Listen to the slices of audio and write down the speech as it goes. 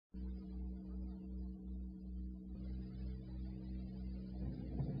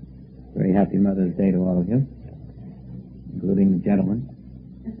happy Mother's Day to all of you, including the gentlemen.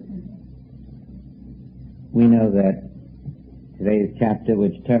 We know that today's chapter,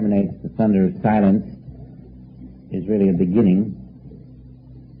 which terminates the thunder of silence, is really a beginning.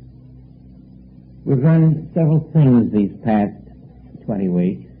 We've learned several things these past 20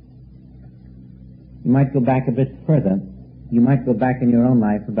 weeks. You might go back a bit further. You might go back in your own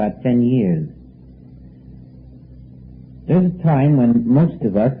life about 10 years. There's a time when most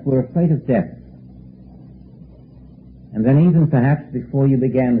of us were afraid of death. And then even perhaps before you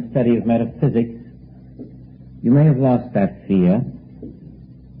began the study of metaphysics, you may have lost that fear.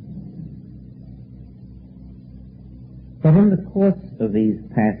 But in the course of these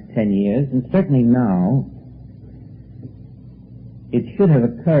past 10 years, and certainly now, it should have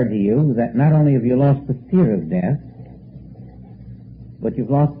occurred to you that not only have you lost the fear of death, but you've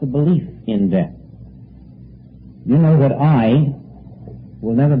lost the belief in death. You know that I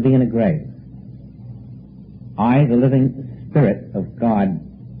will never be in a grave. I, the living Spirit of God,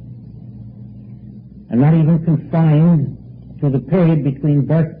 am not even confined to the period between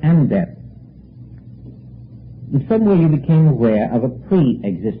birth and death. In some way you became aware of a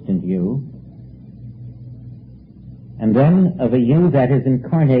pre-existent you, and then of a you that is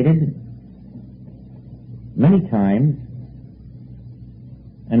incarnated many times,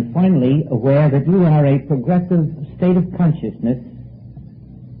 and finally aware that you are a progressive state of consciousness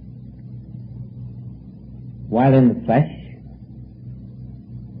while in the flesh,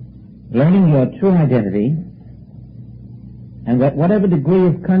 learning your true identity, and that whatever degree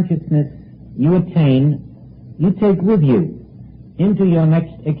of consciousness you attain, you take with you into your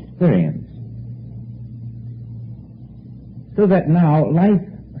next experience. So that now life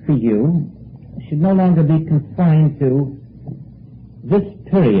for you should no longer be confined to this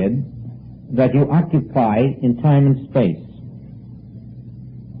period that you occupy in time and space.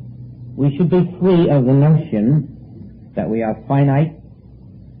 We should be free of the notion that we are finite,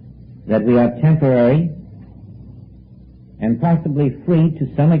 that we are temporary, and possibly free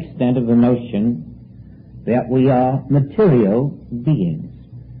to some extent of the notion that we are material beings.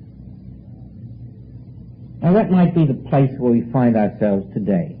 Now that might be the place where we find ourselves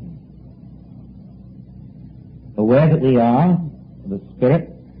today. Aware that we are the Spirit,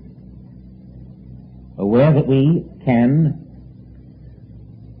 aware that we can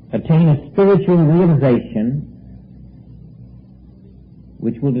attain a spiritual realization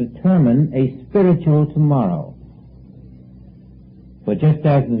which will determine a spiritual tomorrow. For just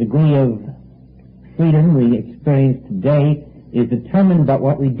as the degree of freedom we experience today is determined by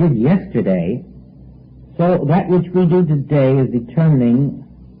what we did yesterday, so that which we do today is determining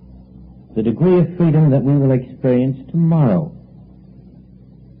the degree of freedom that we will experience tomorrow.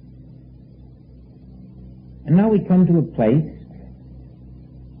 And now we come to a place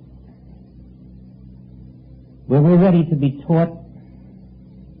where we're ready to be taught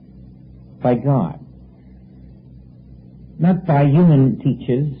by God, not by human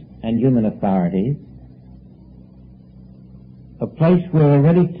teachers and human authorities, a place where we're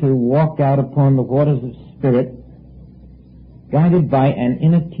ready to walk out upon the waters of spirit, guided by an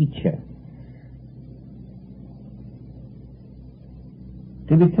inner teacher.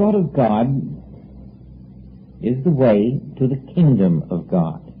 To be taught of God is the way to the kingdom of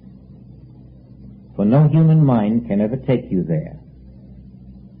God, for no human mind can ever take you there.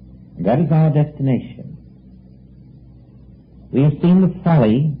 And that is our destination. We have seen the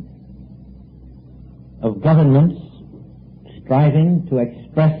folly of governments striving to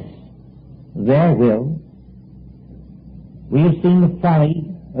express their will. We have seen the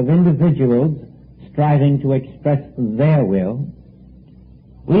folly of individuals striving to express their will.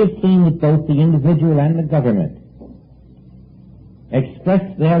 We have seen that both the individual and the government express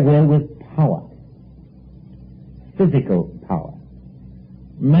their will with power, physical power,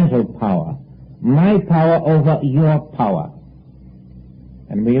 mental power, my power over your power.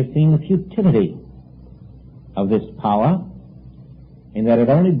 And we have seen the futility of this power in that it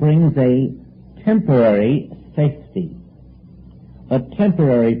only brings a temporary safety, a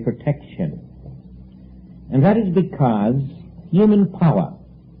temporary protection. And that is because human power,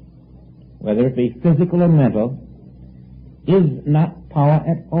 whether it be physical or mental, is not power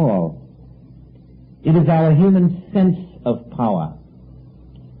at all. It is our human sense of power.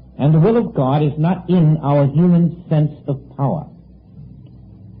 And the will of God is not in our human sense of power.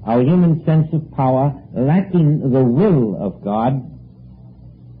 Our human sense of power, lacking the will of God,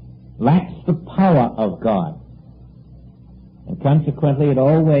 lacks the power of God. And consequently it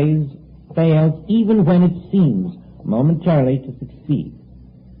always fails, even when it seems momentarily to succeed.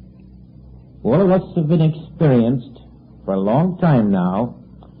 All of us have been experienced for a long time now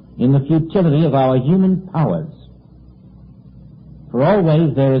in the futility of our human powers. For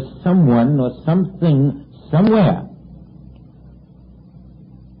always there is someone or something somewhere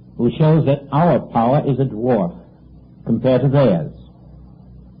who shows that our power is a dwarf compared to theirs.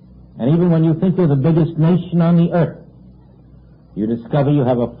 And even when you think you're the biggest nation on the earth, you discover you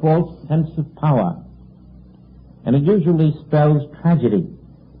have a false sense of power. And it usually spells tragedy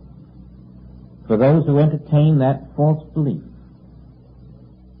for those who entertain that false belief.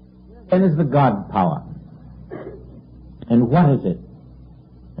 Then is the God power. And what is it?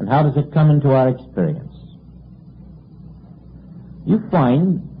 And how does it come into our experience? You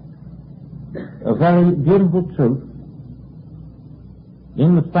find a very beautiful truth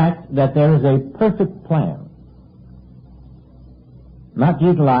in the fact that there is a perfect plan, not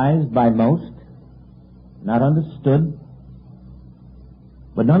utilized by most, not understood,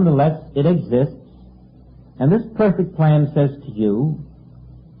 but nonetheless it exists. And this perfect plan says to you,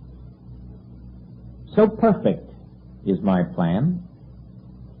 so perfect is my plan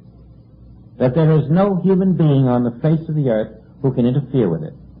that there is no human being on the face of the earth who can interfere with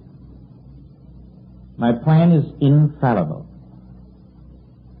it. My plan is infallible.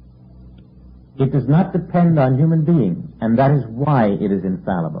 It does not depend on human beings, and that is why it is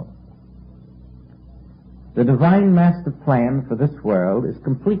infallible. The divine master plan for this world is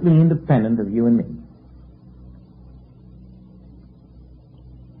completely independent of you and me.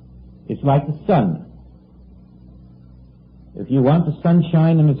 It's like the sun. If you want the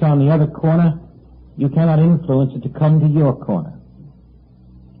sunshine and it's on the other corner, you cannot influence it to come to your corner.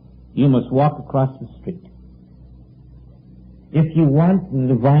 You must walk across the street. If you want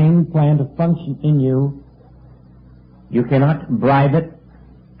the divine plan to function in you, you cannot bribe it,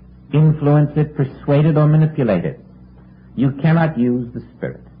 influence it, persuade it, or manipulate it. You cannot use the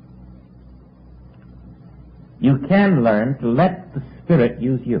Spirit. You can learn to let the Spirit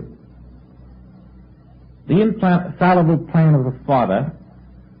use you. The infallible plan of the Father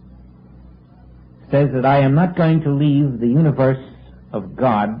says that I am not going to leave the universe of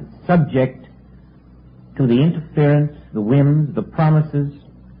God subject to the interference, the whims, the promises,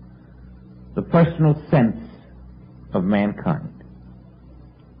 the personal sense of mankind.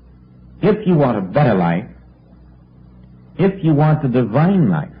 If you want a better life, if you want the divine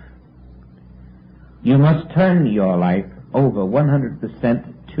life, you must turn your life over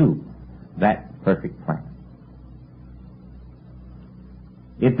 100% to that perfect plan.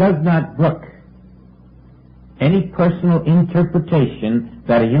 It does not brook any personal interpretation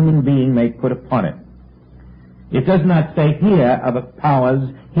that a human being may put upon it. It does not say, here are the powers,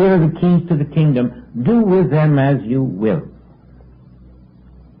 here are the keys to the kingdom, do with them as you will.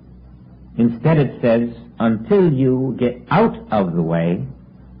 Instead it says, until you get out of the way,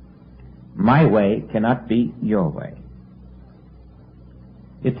 my way cannot be your way.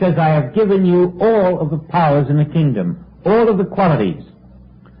 It says, I have given you all of the powers in the kingdom, all of the qualities.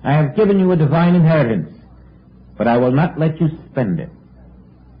 I have given you a divine inheritance, but I will not let you spend it.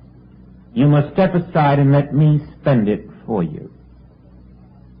 You must step aside and let me spend it for you.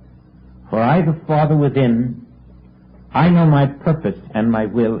 For I, the Father within, I know my purpose and my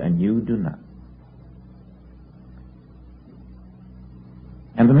will, and you do not.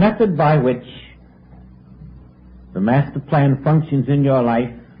 And the method by which the master plan functions in your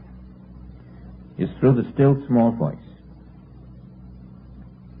life is through the still small voice.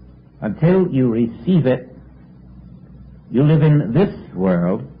 Until you receive it, you live in this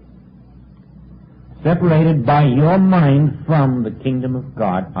world, separated by your mind from the kingdom of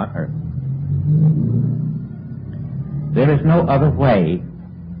God on earth. There is no other way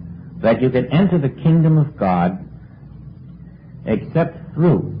that you can enter the kingdom of God except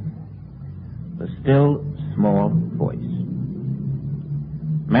through the still small voice.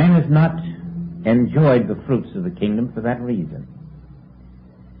 Man has not enjoyed the fruits of the kingdom for that reason.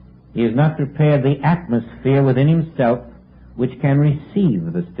 He has not prepared the atmosphere within himself which can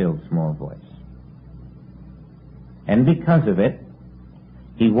receive the still small voice. And because of it,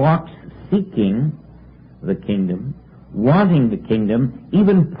 he walks seeking the kingdom, wanting the kingdom,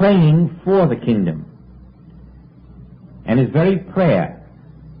 even praying for the kingdom. And his very prayer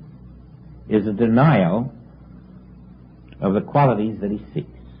is a denial of the qualities that he seeks.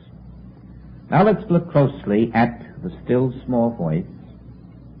 Now let's look closely at the still small voice,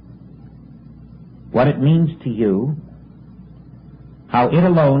 what it means to you, how it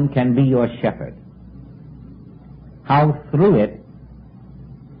alone can be your shepherd, how through it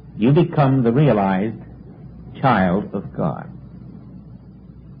you become the realized child of God.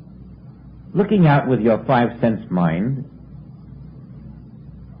 Looking out with your five-sense mind,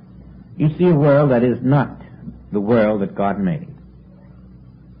 you see a world that is not the world that God made.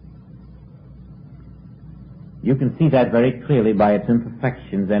 You can see that very clearly by its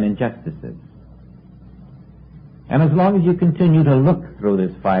imperfections and injustices. And as long as you continue to look through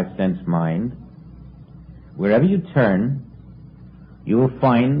this five-sense mind, wherever you turn, you will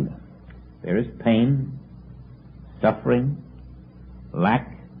find there is pain, suffering,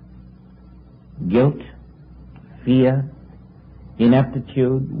 lack, guilt, fear,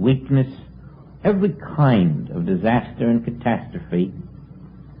 ineptitude, weakness, every kind of disaster and catastrophe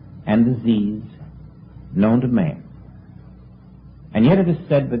and disease known to man. And yet it is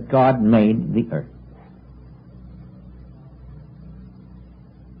said that God made the earth.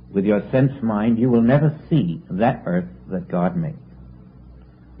 With your sense mind, you will never see that earth that God made.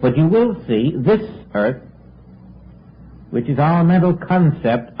 But you will see this earth, which is our mental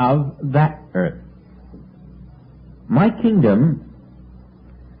concept of that earth. My kingdom,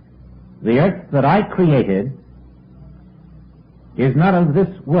 the earth that I created, is not of this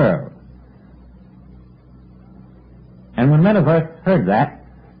world. And when men of earth heard that,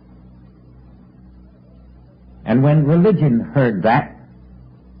 and when religion heard that,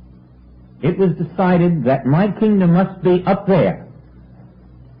 it was decided that my kingdom must be up there,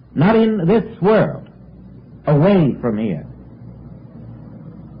 not in this world, away from here.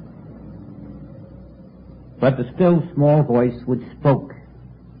 But the still small voice which spoke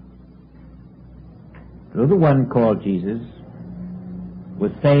through the one called Jesus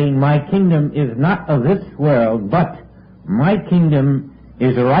was saying, my kingdom is not of this world, but my kingdom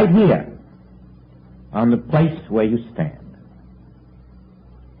is right here on the place where you stand.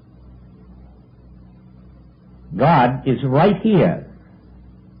 God is right here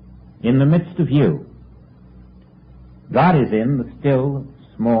in the midst of you. God is in the still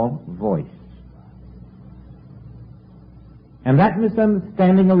small voice. And that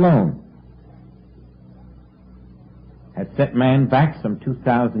misunderstanding alone has set man back some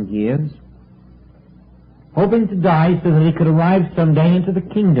 2,000 years, hoping to die so that he could arrive someday into the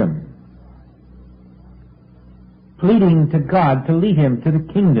kingdom, pleading to God to lead him to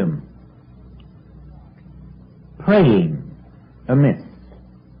the kingdom, praying amiss.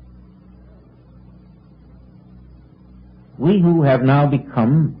 We who have now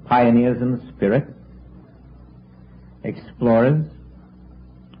become pioneers in the Spirit, explorers,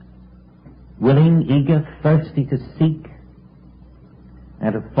 willing, eager, thirsty to seek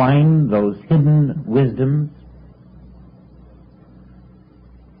and to find those hidden wisdoms,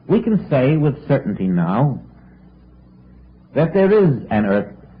 we can say with certainty now that there is an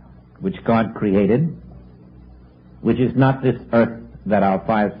earth which God created, which is not this earth that our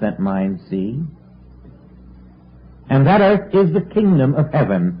five-sense minds see, and that earth is the kingdom of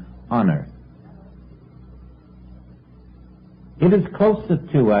heaven on earth. It is closer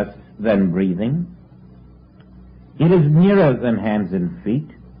to us than breathing. It is nearer than hands and feet.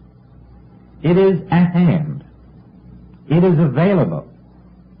 It is at hand. It is available.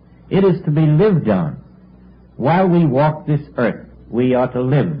 It is to be lived on. While we walk this earth, we are to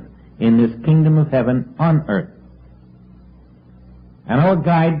live in this kingdom of heaven on earth. And our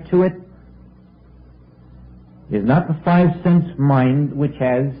guide to it is not the five-sense mind which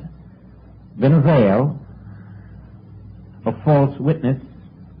has been a veil, a false witness,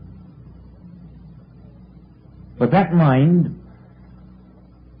 but that mind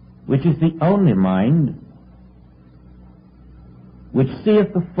which is the only mind which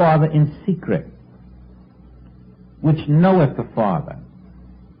seeth the Father in secret, which knoweth the Father,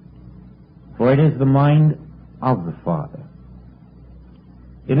 for it is the mind of the Father.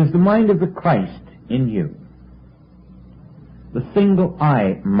 It is the mind of the Christ in you, the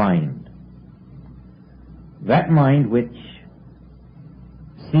single-eye mind, that mind which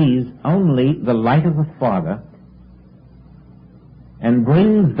sees only the light of the Father and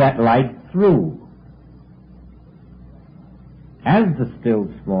brings that light through as the still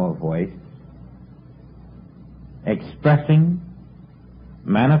small voice, expressing,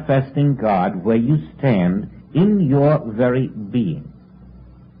 manifesting God where you stand in your very being.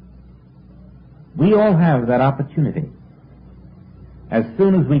 We all have that opportunity. As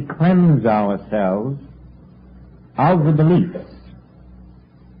soon as we cleanse ourselves of the beliefs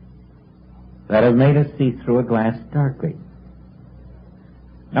that have made us see through a glass darkly.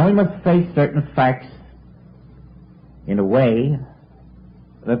 Now we must face certain facts in a way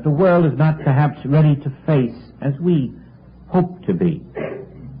that the world is not perhaps ready to face as we hope to be.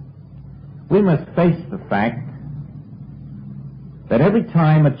 We must face the fact that every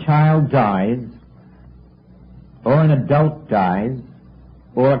time a child dies, or an adult dies,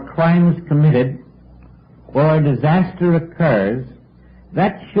 or a crime is committed, or a disaster occurs,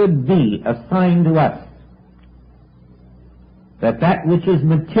 that should be a sign to us that that which is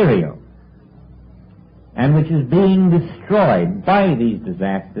material and which is being destroyed by these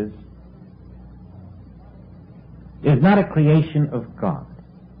disasters is not a creation of God.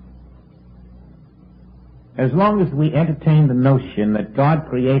 As long as we entertain the notion that God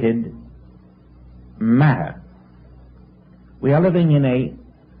created matter, we are living in a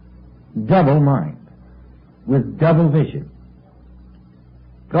double mind, with double vision.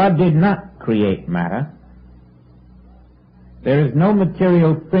 God did not create matter. There is no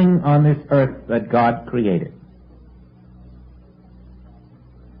material thing on this earth that God created.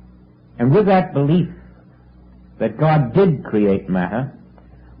 And with that belief that God did create matter,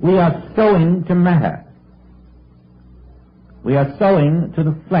 we are sowing to matter. We are sowing to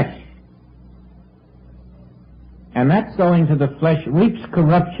the flesh. And that sowing to the flesh reaps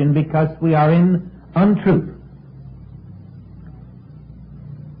corruption because we are in untruth.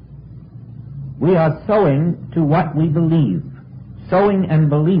 We are sowing to what we believe. Sowing and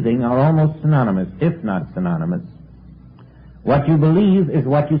believing are almost synonymous, if not synonymous. What you believe is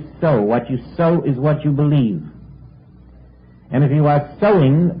what you sow. What you sow is what you believe. And if you are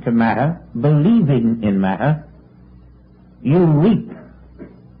sowing to matter, believing in matter, you reap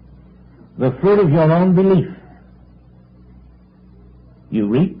the fruit of your own belief. You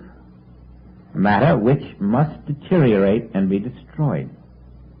reap matter which must deteriorate and be destroyed.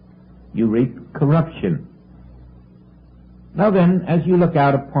 You reap corruption. Now then, as you look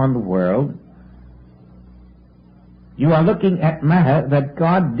out upon the world, you are looking at matter that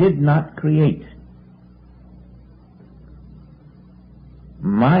God did not create.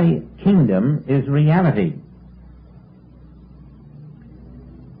 My kingdom is reality.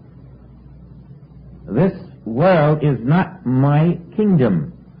 This world is not my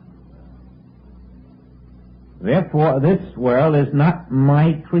kingdom. Therefore, this world is not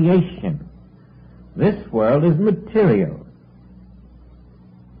my creation. This world is material.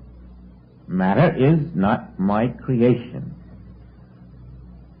 Matter is not my creation.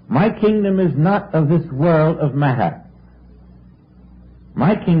 My kingdom is not of this world of matter.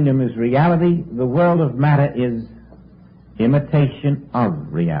 My kingdom is reality. The world of matter is imitation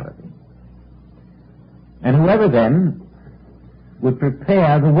of reality. And whoever then would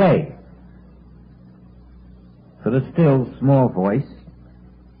prepare the way for the still small voice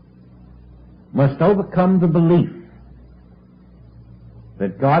must overcome the belief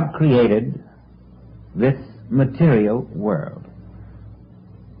that God created this material world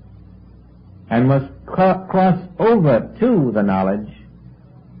and must cross over to the knowledge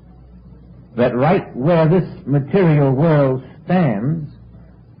that right where this material world stands,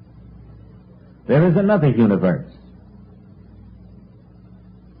 there is another universe.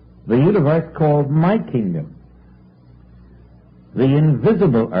 The universe called my kingdom. The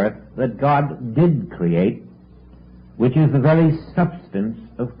invisible earth that God did create, which is the very substance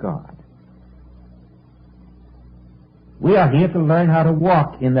of God. We are here to learn how to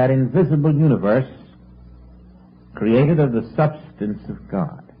walk in that invisible universe created of the substance of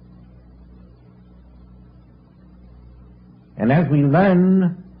God. And as we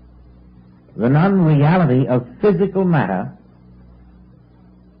learn the non-reality of physical matter,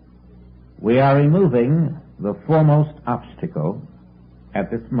 we are removing the foremost obstacle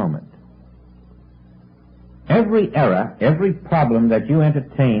at this moment. Every error, every problem that you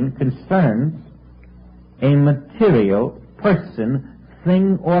entertain concerns a material person,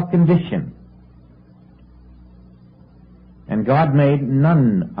 thing, or condition. And God made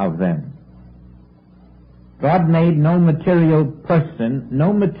none of them. God made no material person,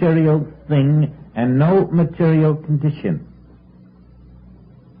 no material thing, and no material condition.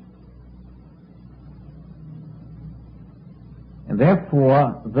 And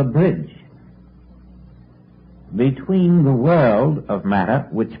therefore, the bridge between the world of matter,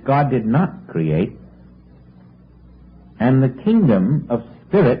 which God did not create, and the kingdom of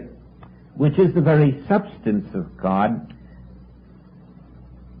spirit, which is the very substance of God,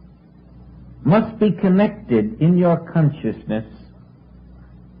 must be connected in your consciousness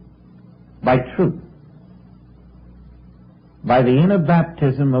by truth, by the inner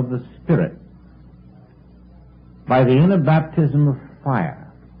baptism of the Spirit, by the inner baptism of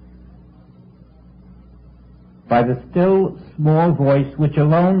fire, by the still small voice which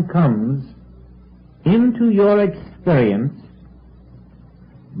alone comes into your experience,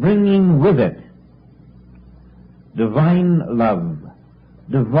 bringing with it divine love,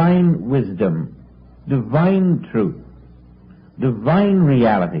 divine wisdom, divine truth, divine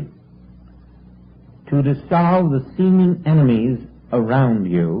reality, to dissolve the seeming enemies around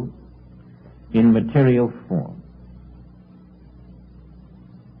you in material form.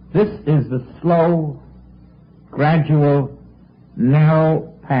 This is the slow, gradual,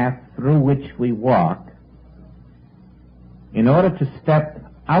 narrow path through which we walk in order to step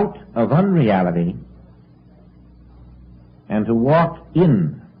out of unreality and to walk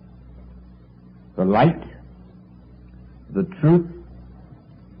in the light, the truth,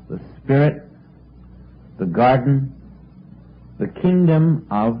 the Spirit, the garden, the kingdom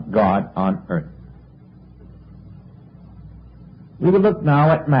of God on earth. We will look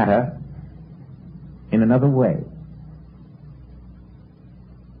now at matter in another way.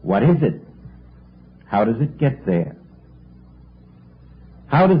 What is it? How does it get there?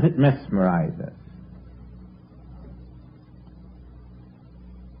 How does it mesmerize us?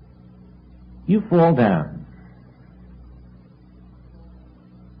 You fall down.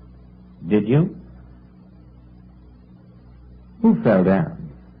 Did you? Who fell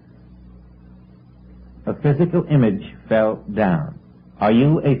down? A physical image fell down. Are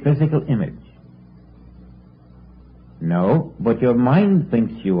you a physical image? No, but your mind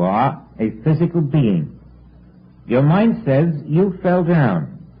thinks you are a physical being. Your mind says you fell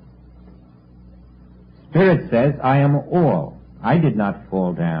down. Spirit says, I am all. I did not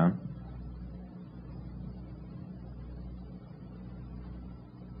fall down.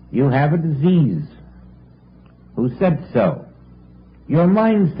 You have a disease. Who said so? Your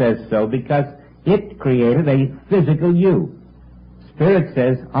mind says so because it created a physical you. Spirit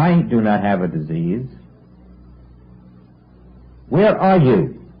says, I do not have a disease. Where are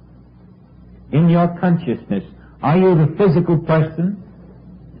you? In your consciousness, are you the physical person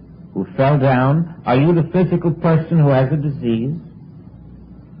who fell down? Are you the physical person who has a disease?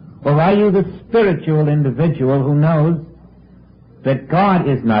 Or are you the spiritual individual who knows that God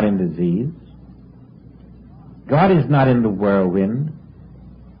is not in disease? God is not in the whirlwind.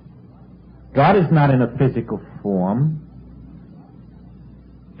 God is not in a physical form.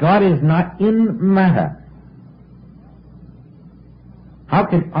 God is not in matter. How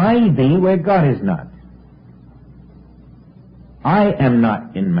can I be where God is not? I am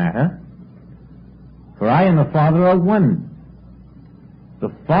not in matter, for I and the Father are one.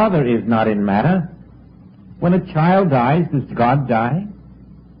 The Father is not in matter. When a child dies, does God die?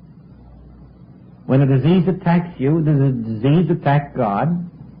 When a disease attacks you, does a disease attack God?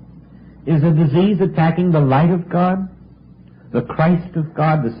 Is a disease attacking the light of God, the Christ of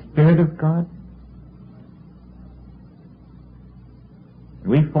God, the Spirit of God?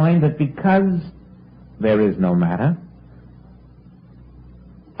 We find that because there is no matter,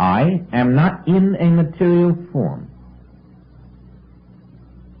 I am not in a material form.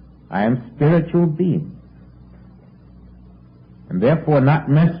 I am spiritual being, and therefore not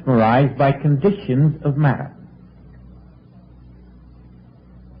mesmerized by conditions of matter.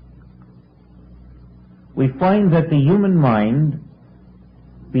 We find that the human mind,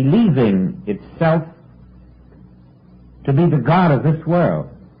 believing itself to be the God of this world,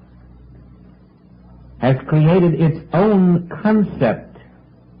 has created its own concept,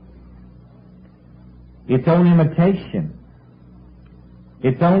 its own imitation,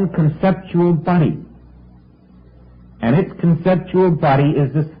 its own conceptual body. And its conceptual body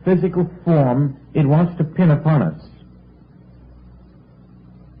is this physical form it wants to pin upon us.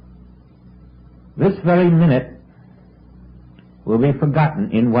 This very minute will be forgotten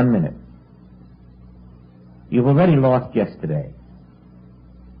in 1 minute. You've already lost yesterday.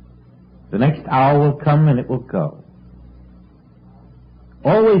 The next hour will come and it will go.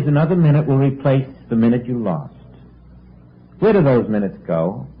 Always another minute will replace the minute you lost. Where do those minutes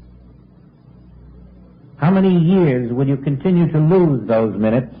go? How many years will you continue to lose those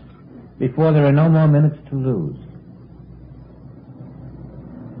minutes before there are no more minutes to lose?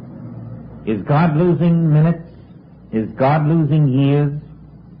 Is God losing minutes? Is God losing years?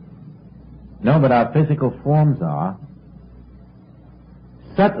 No, but our physical forms are.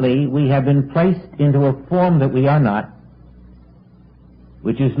 Subtly, we have been placed into a form that we are not,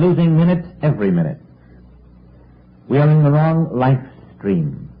 which is losing minutes every minute. We are in the wrong life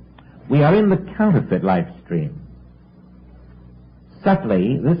stream. We are in the counterfeit life stream.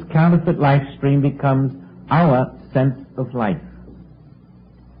 Subtly, this counterfeit life stream becomes our sense of life.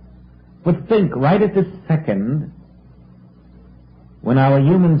 But think, right at this second, when our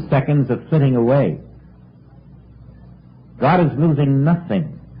human seconds are flitting away, God is losing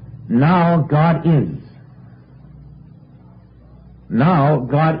nothing. Now God is. Now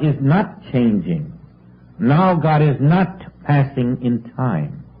God is not changing. Now God is not passing in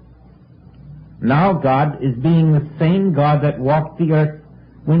time. Now God is being the same God that walked the earth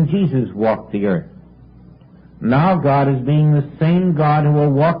when Jesus walked the earth. Now God is being the same God who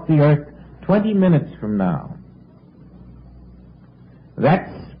will walk the earth 20 minutes from now. That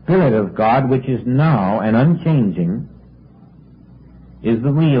Spirit of God, which is now and unchanging, is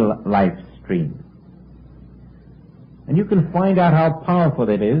the real life stream. And you can find out how powerful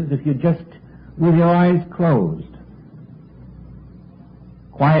it is if you just, with your eyes closed,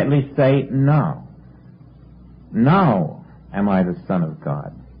 quietly say, now. Now am I the Son of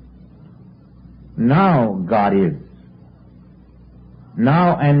God. Now God is.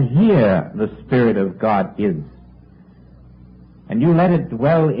 Now and here the Spirit of God is. And you let it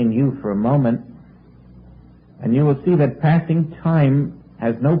dwell in you for a moment, and you will see that passing time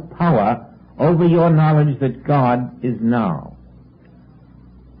has no power over your knowledge that God is now.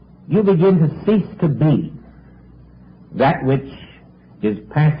 You begin to cease to be that which is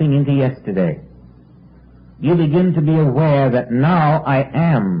passing into yesterday. You begin to be aware that now I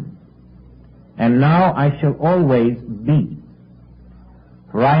am, and now I shall always be,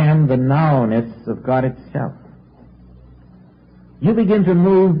 for I am the nowness of God itself. You begin to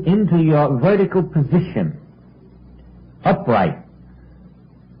move into your vertical position, upright,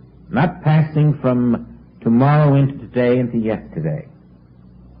 not passing from tomorrow into today into yesterday.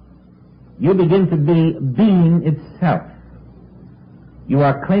 You begin to be being itself. You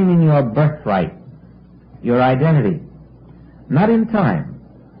are claiming your birthright, your identity, not in time,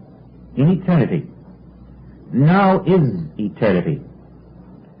 in eternity. Now is eternity.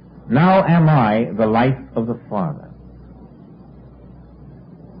 Now am I the life of the Father.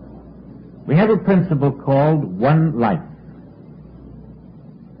 We have a principle called one life.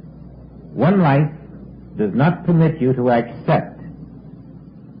 One life does not permit you to accept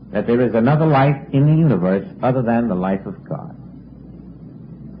that there is another life in the universe other than the life of God.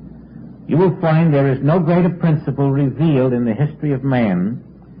 You will find there is no greater principle revealed in the history of man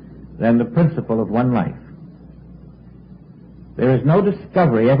than the principle of one life. There is no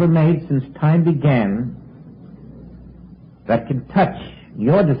discovery ever made since time began that can touch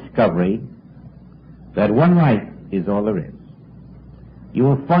your discovery that one life is all there is. You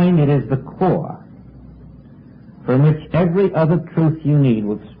will find it is the core from which every other truth you need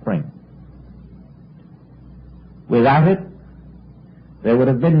will spring. Without it, there would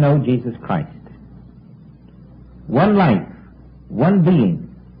have been no Jesus Christ. One life, one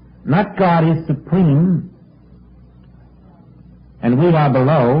being. Not God is supreme and we are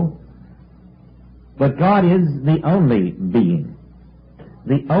below, but God is the only being,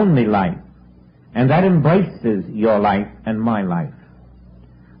 the only life, and that embraces your life and my life.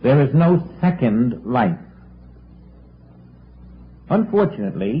 There is no second life.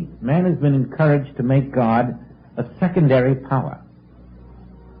 Unfortunately, man has been encouraged to make God a secondary power.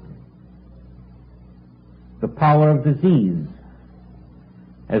 The power of disease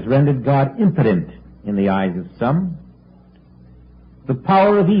has rendered God impotent in the eyes of some. The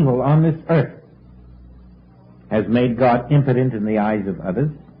power of evil on this earth has made God impotent in the eyes of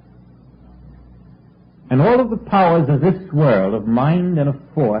others. And all of the powers of this world, of mind and of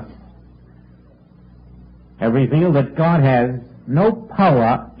force, have revealed that God has no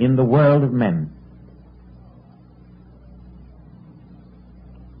power in the world of men.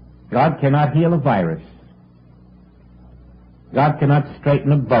 God cannot heal a virus. God cannot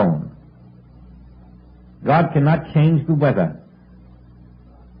straighten a bone. God cannot change the weather.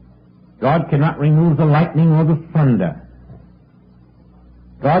 God cannot remove the lightning or the thunder.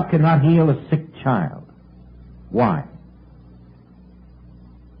 God cannot heal a sick child. Why?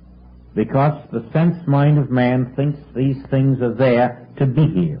 Because the sense mind of man thinks these things are there to be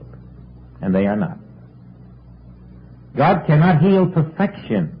healed, and they are not. God cannot heal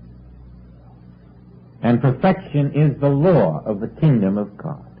perfection, and perfection is the law of the kingdom of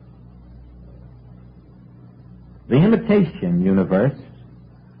God. The imitation universe,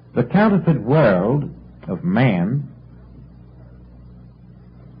 the counterfeit world of man,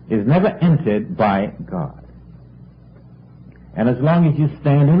 is never entered by God. And as long as you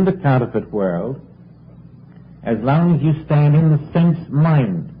stand in the counterfeit world, as long as you stand in the sense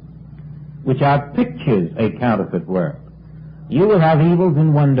mind, which outpictures a counterfeit world, you will have evils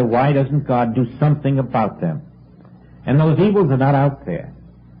and wonder, why doesn't God do something about them? And those evils are not out there.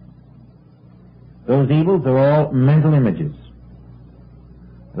 Those evils are all mental images.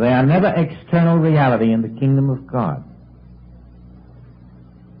 They are never external reality in the kingdom of God.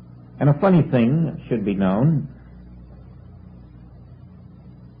 And a funny thing should be known.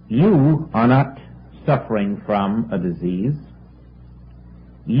 You are not suffering from a disease.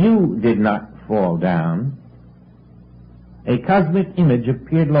 You did not fall down. A cosmic image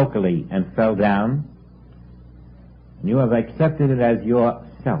appeared locally and fell down. You have accepted it as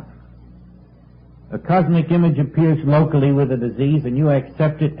yourself. A cosmic image appears locally with a disease, and you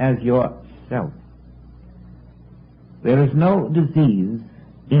accept it as yourself. There is no disease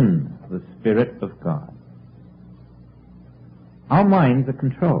in the Spirit of God. Our minds are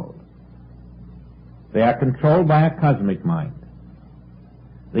controlled. They are controlled by a cosmic mind.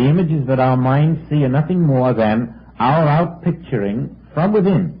 The images that our minds see are nothing more than our outpicturing from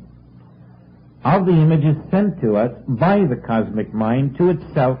within of the images sent to us by the cosmic mind to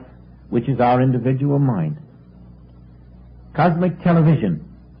itself, which is our individual mind. Cosmic television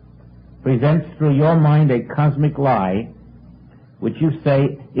presents through your mind a cosmic lie, which you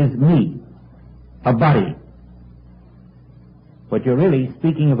say is me, a body. But you're really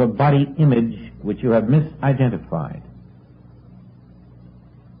speaking of a body image which you have misidentified.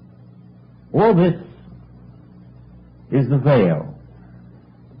 All this is the veil.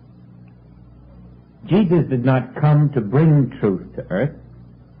 Jesus did not come to bring truth to earth.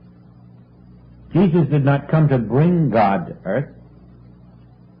 Jesus did not come to bring God to earth,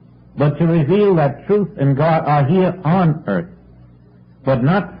 but to reveal that truth and God are here on earth, but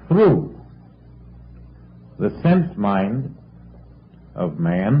not through the sense mind of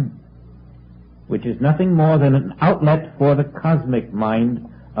man, which is nothing more than an outlet for the cosmic mind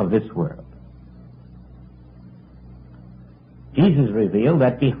of this world. Jesus revealed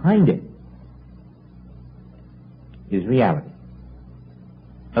that behind it is reality,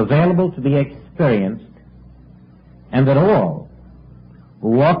 available to be experienced, and that all who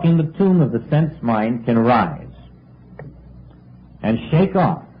walk in the tomb of the sense mind can rise and shake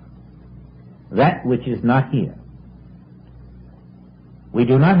off that which is not here. We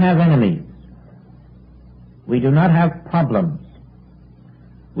do not have enemies. We do not have problems.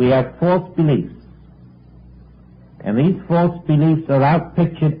 We have false beliefs. And these false beliefs are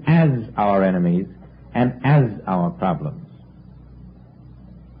outpictured as our enemies and as our problems.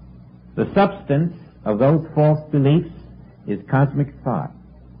 The substance of those false beliefs is cosmic thought.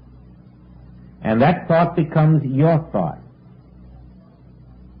 And that thought becomes your thought.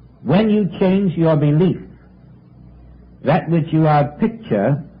 When you change your belief, that which you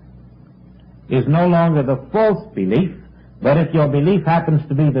outpicture is no longer the false belief, but if your belief happens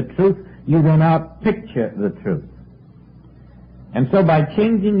to be the truth, you then outpicture the truth. And so by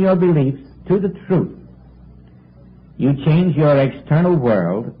changing your beliefs to the truth, you change your external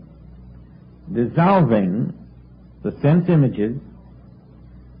world, dissolving the sense images,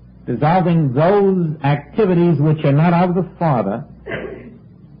 dissolving those activities which are not of the Father,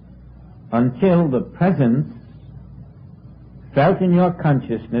 until the presence felt in your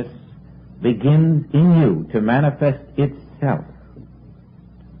consciousness begins in you to manifest itself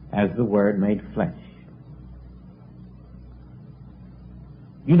as the Word made flesh.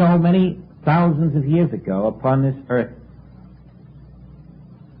 You know, many thousands of years ago upon this earth,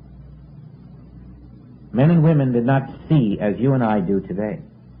 men and women did not see as you and I do today,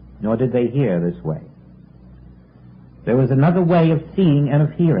 nor did they hear this way. There was another way of seeing and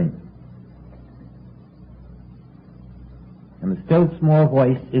of hearing. And the still small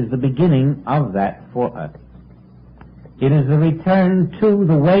voice is the beginning of that for us. It is the return to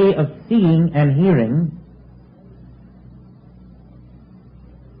the way of seeing and hearing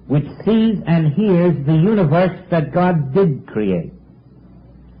which sees and hears the universe that God did create,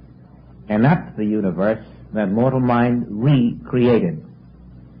 and not the universe that mortal mind recreated.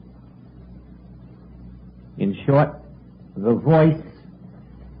 In short, the voice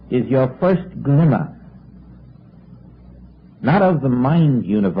is your first glimmer, not of the mind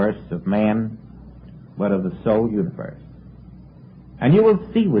universe of man, but of the soul universe. And you will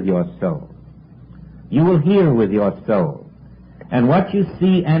see with your soul. You will hear with your soul. And what you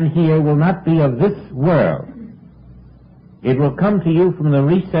see and hear will not be of this world. It will come to you from the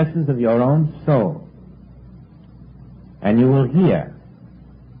recesses of your own soul. And you will hear,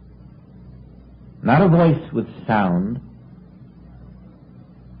 not a voice with sound,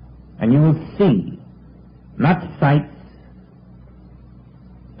 and you will see, not sights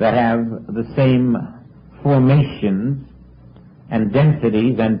that have the same formations and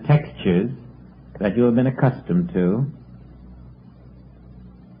densities and textures that you have been accustomed to,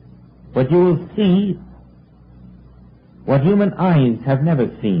 but you will see what human eyes have never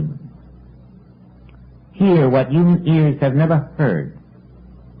seen, hear what human ears have never heard.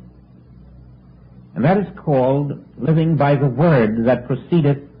 And that is called living by the word that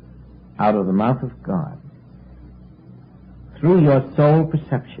proceedeth out of the mouth of God, through your soul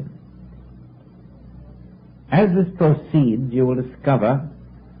perception. As this proceeds, you will discover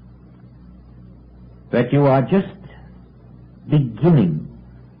that you are just beginning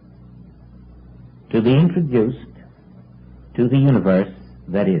to be introduced to the universe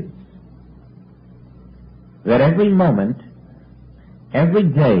that is. That every moment, every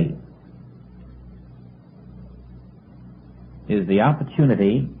day, is the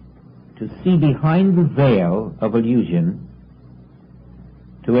opportunity to see behind the veil of illusion,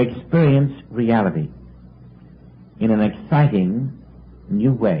 to experience reality. in an exciting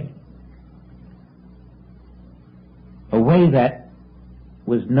new way. A way that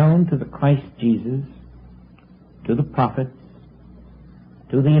was known to the Christ Jesus, to the prophets,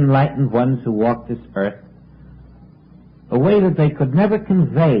 to the enlightened ones who walked this earth, a way that they could never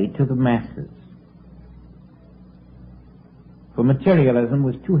convey to the masses. For materialism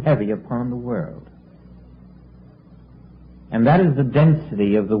was too heavy upon the world. And that is the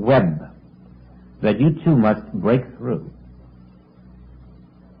density of the web that you too must break through.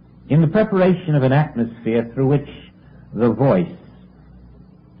 In the preparation of an atmosphere through which the voice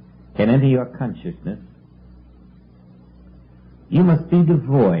can enter your consciousness, you must be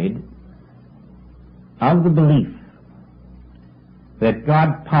devoid of the belief that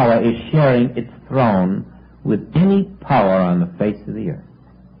God's power is sharing its throne with any power on the face of the earth.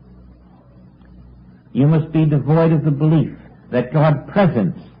 You must be devoid of the belief that God's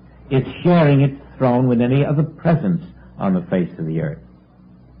presence is sharing its throne with any other presence on the face of the earth.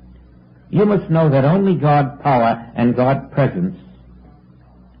 You must know that only God's power and God's presence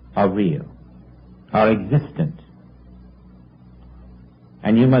are real, are existent.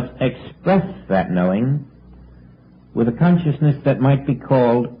 And you must express that knowing with a consciousness that might be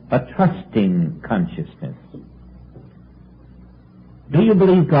called a trusting consciousness. Do you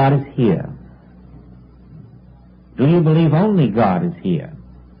believe God is here? Do you believe only God is here?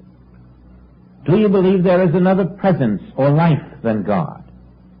 Do you believe there is another presence or life than God?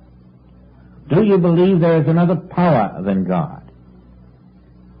 Do you believe there is another power than God?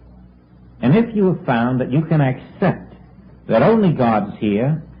 And if you have found that you can accept that only God's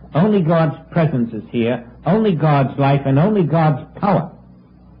here, only God's presence is here, only God's life, and only God's power,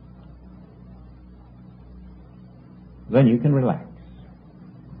 then you can relax.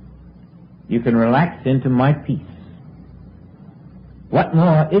 You can relax into my peace. What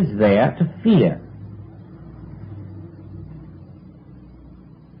more is there to fear?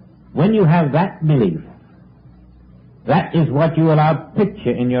 When you have that belief, that is what you will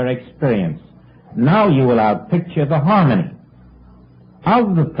outpicture in your experience. Now you will outpicture the harmony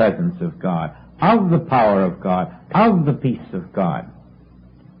of the presence of God, of the power of God, of the peace of God.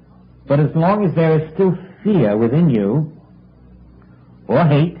 But as long as there is still fear within you, or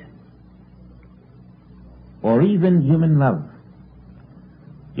hate, or even human love,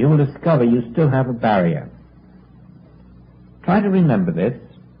 you will discover you still have a barrier. Try to remember this.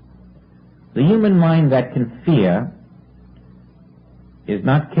 The human mind that can fear is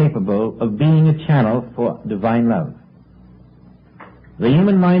not capable of being a channel for divine love. The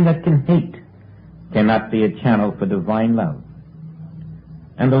human mind that can hate cannot be a channel for divine love.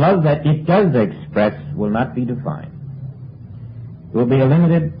 And the love that it does express will not be divine. It will be a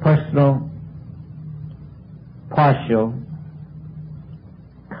limited, personal, partial,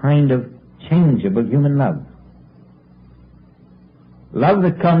 kind of changeable human love. Love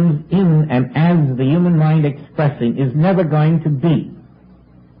that comes in and as the human mind expressing is never going to be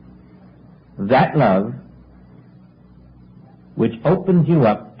that love which opens you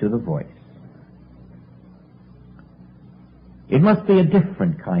up to the voice. It must be a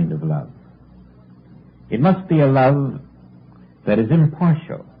different kind of love. It must be a love that is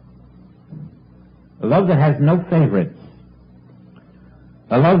impartial, a love that has no favorites,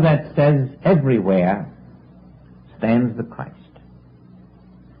 a love that says everywhere stands the Christ.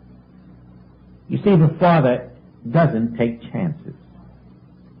 You see, the Father doesn't take chances.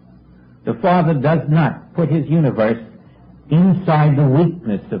 The Father does not put his universe inside the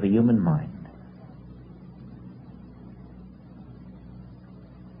weakness of a human mind.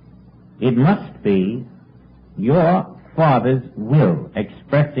 It must be your Father's will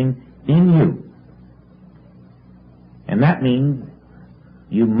expressing in you. And that means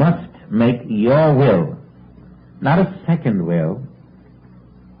you must make your will, not a second will,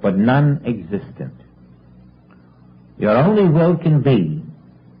 but non-existent. Your only will can be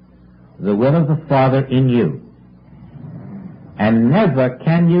the will of the Father in you. And never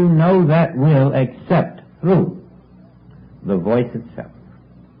can you know that will except through the voice itself.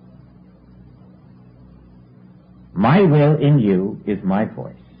 My will in you is my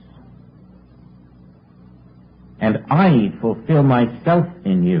voice. And I fulfill myself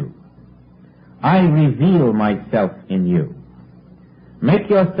in you. I reveal myself in you. Make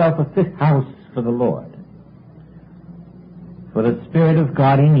yourself a fit house for the Lord, for the Spirit of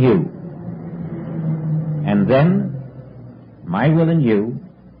God in you. And then my will in you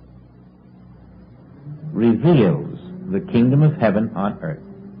reveals the kingdom of heaven on earth.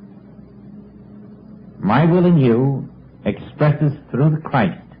 My will in you expresses through the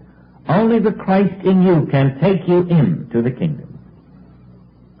Christ. Only the Christ in you can take you into the kingdom.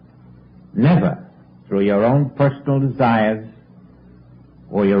 Never through your own personal desires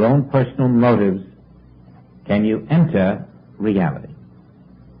or your own personal motives can you enter reality.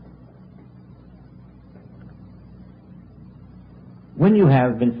 When you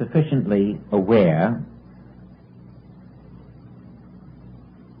have been sufficiently aware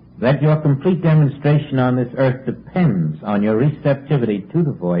that your complete demonstration on this earth depends on your receptivity to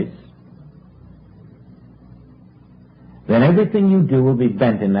the voice, then everything you do will be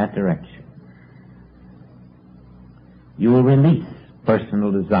bent in that direction. You will release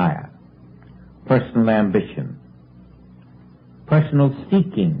personal desire, personal ambition, personal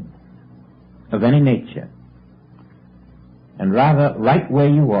seeking of any nature, and rather, right where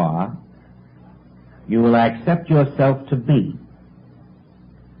you are, you will accept yourself to be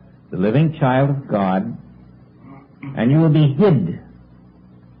the living child of God, and you will be hid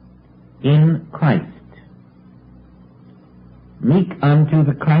in Christ, meek unto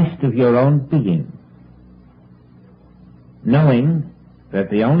the Christ of your own being, knowing that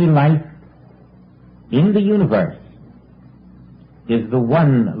the only life in the universe is the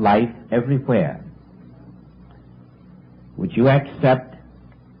one life everywhere, which you accept,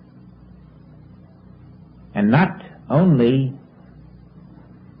 and not only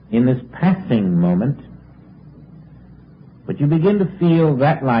in this passing moment, but you begin to feel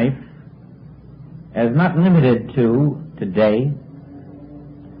that life as not limited to today,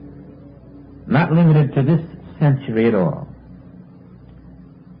 not limited to this century at all.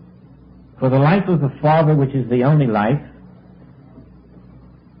 For the life of the Father, which is the only life,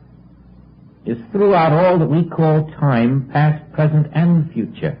 is throughout all that we call time, past, present, and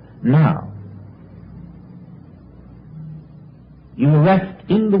future, now. You rest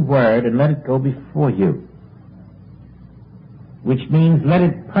in the Word and let it go before you, which means let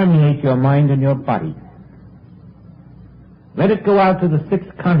it permeate your mind and your body. Let it go out to the 6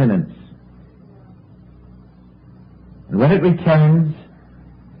 continents. And when it returns,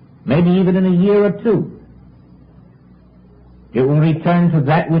 maybe even in a year or 2, it will return to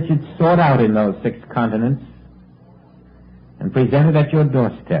that which it sought out in those 6 continents and present it at your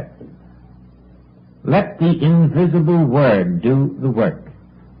doorstep. Let the invisible Word do the work.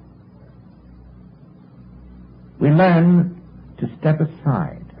 We learn to step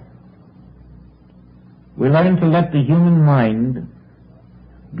aside. We learn to let the human mind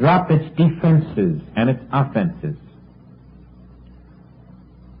drop its defenses and its offenses.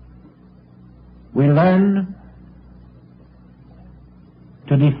 We learn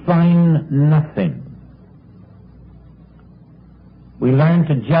to define nothing. We learn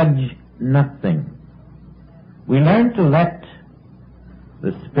to judge nothing. We learn to let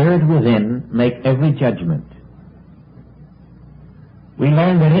the Spirit within make every judgment. We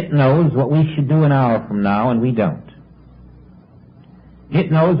learn that it knows what we should do an hour from now, and we don't. It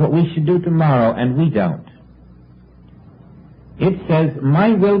knows what we should do tomorrow, and we don't. It says, my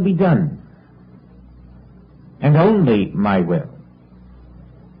will be done, and only my will.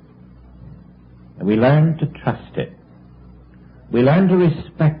 And we learn to trust it. We learn to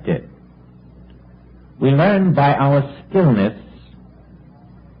respect it. We learn by our stillness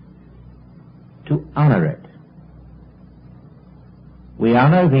to honor it. We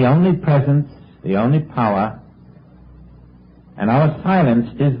honor the only presence, the only power, and our silence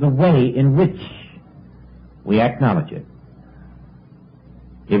is the way in which we acknowledge it.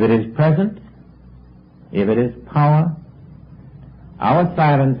 If it is present, if it is power, our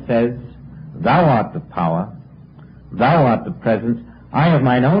silence says, thou art the power, thou art the presence, I of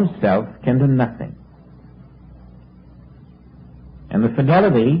mine own self can do nothing. And the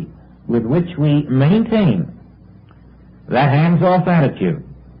fidelity with which we maintain that hands-off attitude,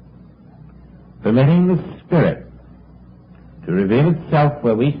 permitting the Spirit to reveal itself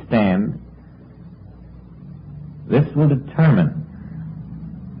where we stand, this will determine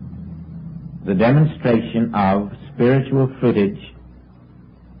the demonstration of spiritual fruitage.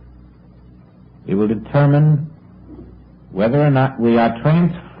 It will determine whether or not we are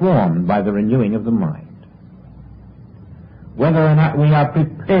transformed by the renewing of the mind, whether or not we are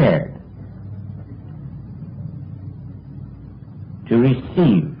prepared to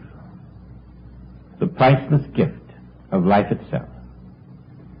receive the priceless gift of life itself,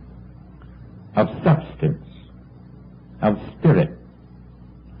 of substance, of spirit,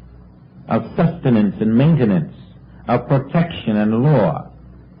 of sustenance and maintenance, of protection and law,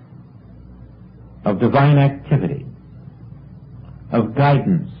 of divine activity, of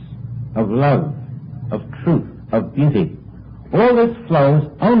guidance, of love, of truth, of beauty. All this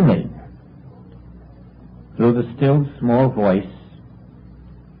flows only through the still small voice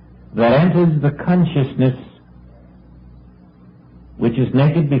that enters the consciousness which is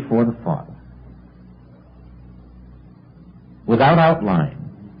naked before the Father. without outline,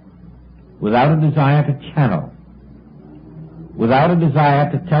 without a desire to channel, without a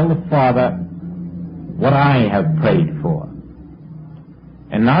desire to tell the Father what I have prayed for.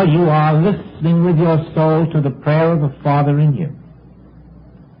 And now you are listening with your soul to the prayer of the Father in you.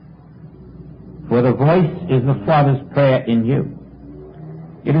 For the voice is the Father's prayer in you.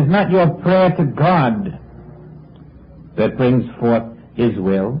 It is not your prayer to God that brings forth His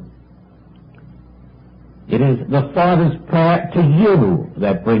will. It is the Father's prayer to you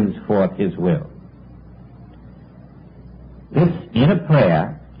that brings forth His will. This inner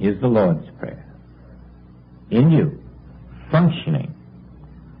prayer is the Lord's Prayer. In you, functioning,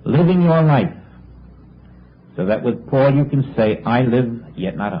 living your life, so that with Paul you can say, I live,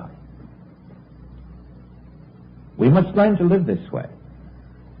 yet not I. We must learn to live this way,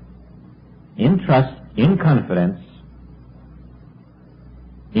 in trust, in confidence,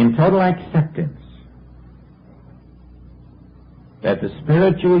 in total acceptance that the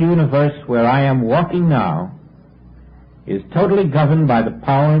spiritual universe where I am walking now is totally governed by the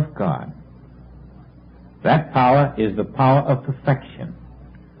power of God. That power is the power of perfection,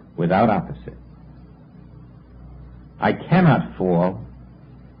 without opposite. I cannot fall.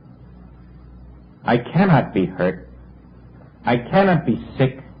 I cannot be hurt. I cannot be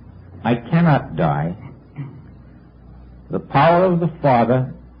sick. I cannot die. The power of the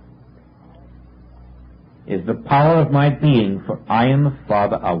Father is the power of my being, for I and the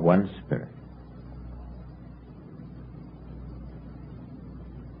Father are one Spirit.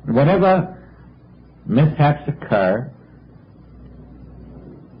 Whatever mishaps occur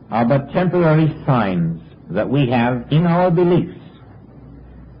are but temporary signs that we have in our beliefs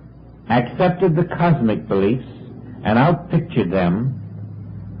accepted the cosmic beliefs and outpictured them,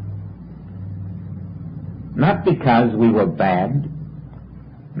 not because we were bad,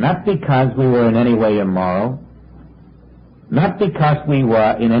 not because we were in any way immoral, not because we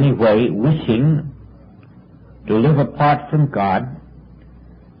were in any way wishing to live apart from God,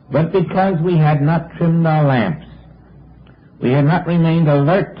 but because we had not trimmed our lamps. We had not remained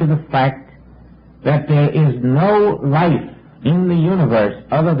alert to the fact that there is no life in the universe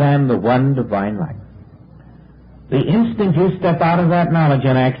other than the one divine life. The instant you step out of that knowledge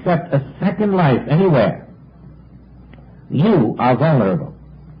and accept a second life anywhere, you are vulnerable.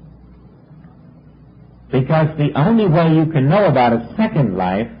 Because the only way you can know about a second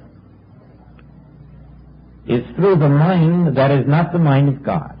life is through the mind that is not the mind of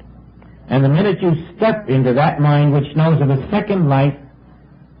God. And the minute you step into that mind which knows of a second life,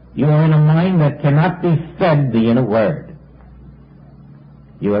 you are in a mind that cannot be fed the inner word.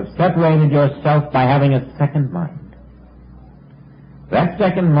 You have separated yourself by having a second mind. That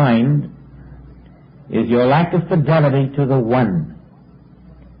second mind is your lack of fidelity to the one.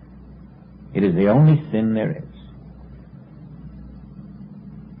 It is the only sin there is.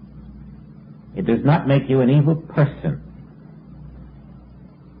 It does not make you an evil person.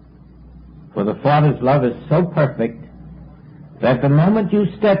 For the Father's love is so perfect that the moment you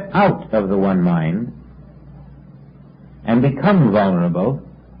step out of the one mind and become vulnerable,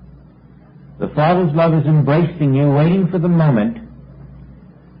 the Father's love is embracing you, waiting for the moment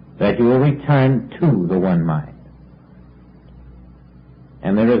that you will return to the one mind.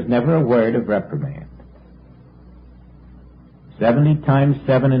 And there is never a word of reprimand. 70 times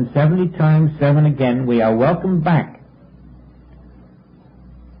 7 and 70 times 7 again, we are welcomed back.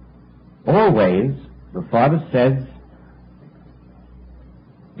 Always, the Father says,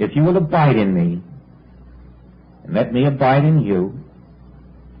 if you will abide in me, and let me abide in you,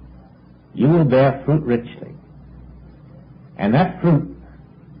 you will bear fruit richly. And that fruit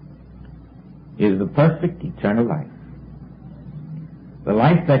is the perfect eternal life. The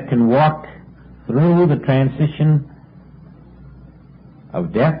life that can walk through the transition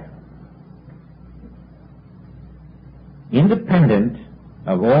of death, independent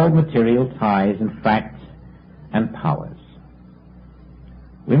of all material ties and facts and powers.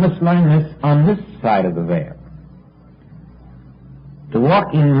 We must learn this on this side of the veil. To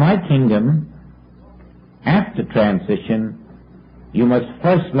walk in my kingdom after transition, you must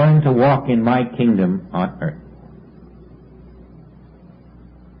first learn to walk in my kingdom on earth.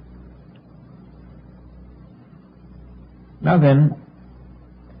 Now then,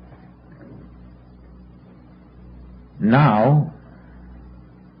 now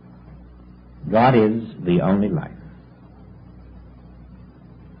God is the only life.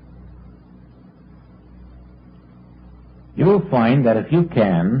 You will find that if you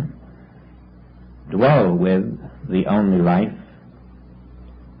can dwell with the only life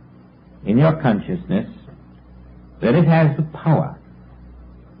in your consciousness, that it has the power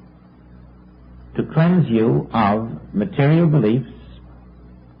to cleanse you of material beliefs,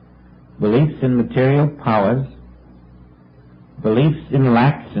 beliefs in material powers, beliefs in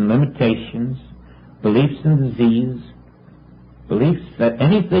lacks and limitations, beliefs in disease, beliefs that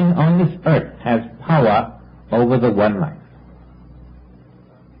anything on this earth has power over the one life.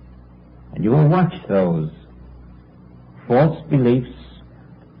 And you will watch those false beliefs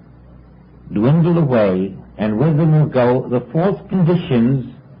dwindle away, and with them will go the false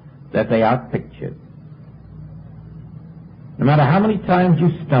conditions that they are pictured. No matter how many times you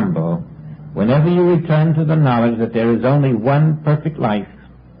stumble, whenever you return to the knowledge that there is only one perfect life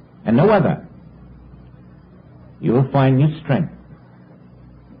and no other, you will find new strength.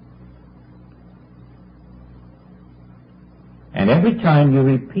 And every time you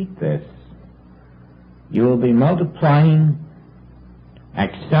repeat this, you will be multiplying,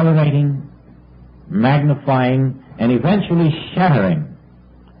 accelerating, magnifying, and eventually shattering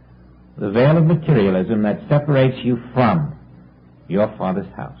the veil of materialism that separates you from your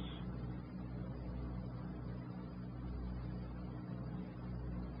Father's house.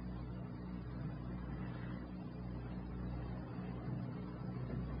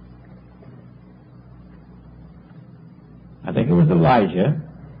 I think it was Elijah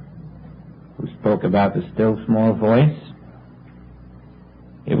who spoke about the still small voice.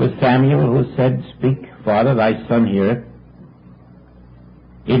 It was Samuel who said, "Speak, Father, thy son heareth."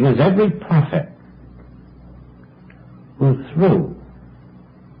 It was every prophet who, through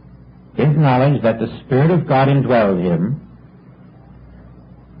his knowledge that the Spirit of God indwelled him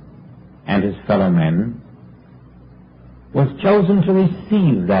and his fellow men, was chosen to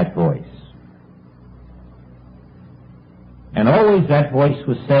receive that voice. And always that voice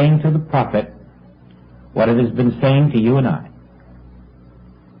was saying to the prophet what it has been saying to you and I.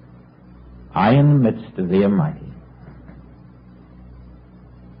 I am in the midst of the Almighty.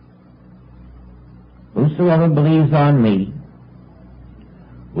 Whosoever believes on me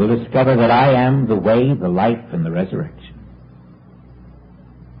will discover that I am the way, the life, and the resurrection.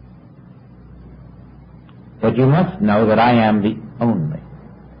 But you must know that I am the only.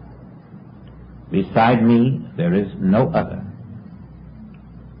 Beside me there is no other.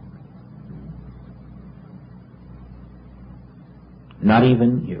 Not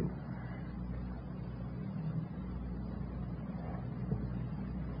even you.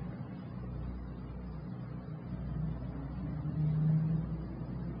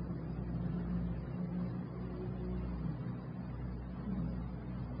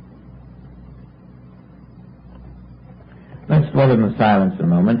 Let's dwell in the silence a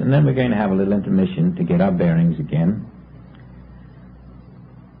moment, and then we're going to have a little intermission to get our bearings again.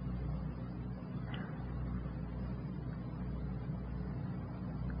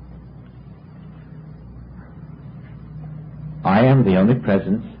 I am the only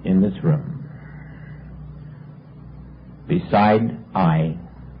presence in this room. Beside I,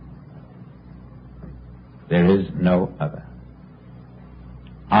 there is no other.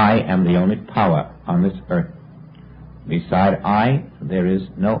 I am the only power on this earth. Beside I, there is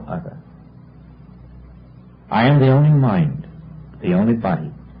no other. I am the only mind, the only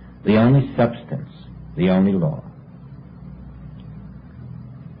body, the only substance, the only law.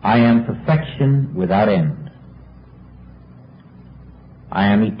 I am perfection without end. I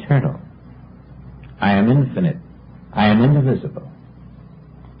am eternal. I am infinite. I am indivisible.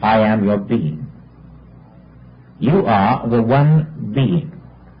 I am your being. You are the one being.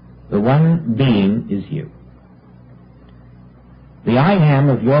 The one being is you. The I am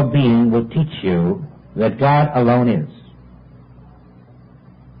of your being will teach you that God alone is.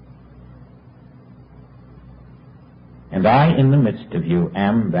 And I in the midst of you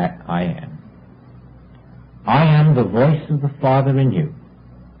am that I am. I am the voice of the Father in you,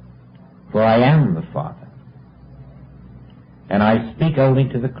 for I am the Father. And I speak only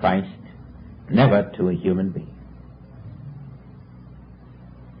to the Christ, never to a human being.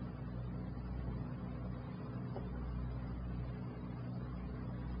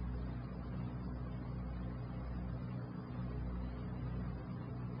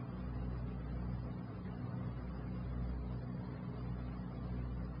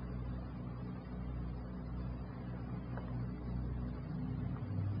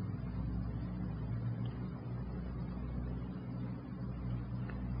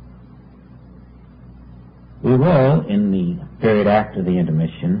 We will, in the period after the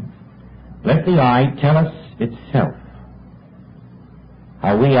intermission, let the I tell us itself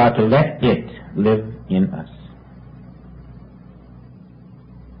how we are to let it live in us.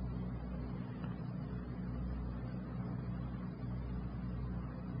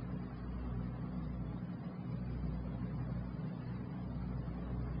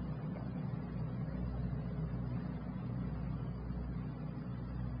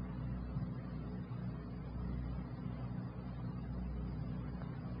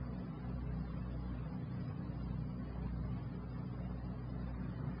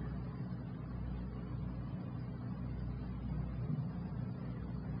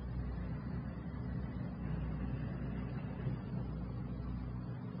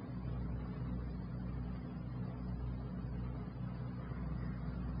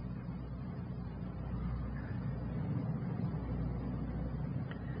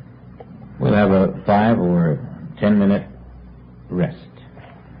 have a 5 or 10-minute rest.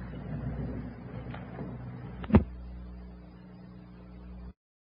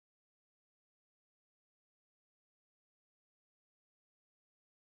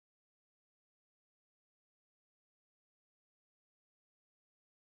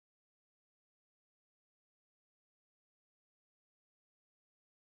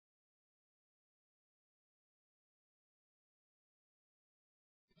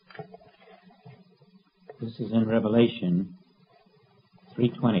 This is in Revelation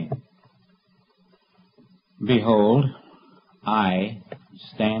 3:20. Behold, I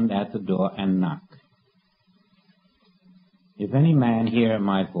stand at the door and knock. If any man hear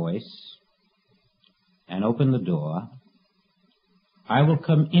my voice and open the door, I will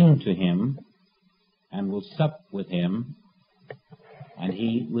come into him and will sup with him, and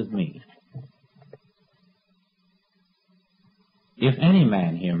he with me. If any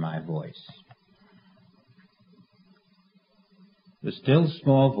man hear my voice. The still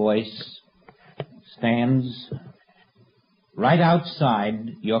small voice stands right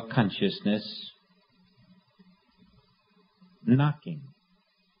outside your consciousness, knocking,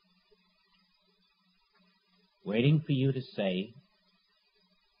 waiting for you to say,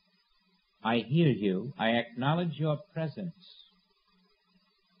 I hear you, I acknowledge your presence.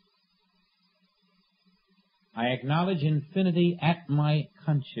 I acknowledge infinity at my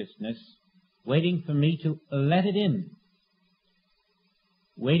consciousness, waiting for me to let it in,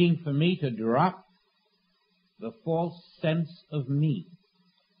 waiting for me to drop the false sense of me.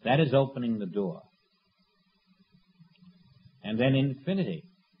 That is opening the door. And then infinity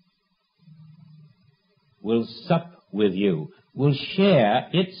will sup with you, will share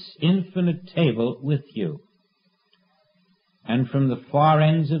its infinite table with you. And from the far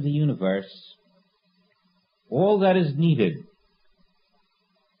ends of the universe, all that is needed,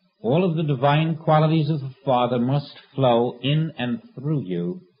 all of the divine qualities of the Father must flow in and through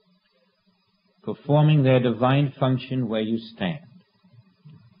you, performing their divine function where you stand.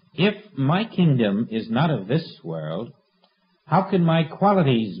 If my kingdom is not of this world, how can my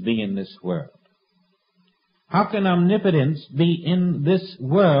qualities be in this world? How can omnipotence be in this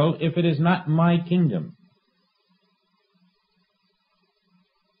world if it is not my kingdom?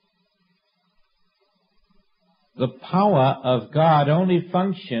 The power of God only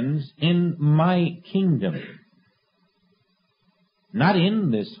functions in my kingdom, not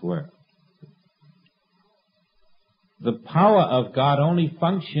in this world. The power of God only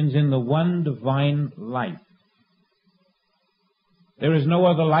functions in the one divine life. There is no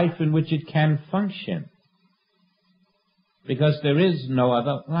other life in which it can function, because there is no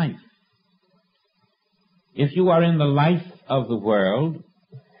other life. If you are in the life of the world,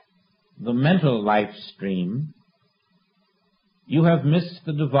 the mental life stream, you have missed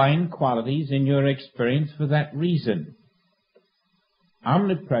the divine qualities in your experience for that reason.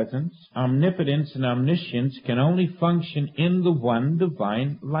 Omnipresence, omnipotence, and omniscience can only function in the one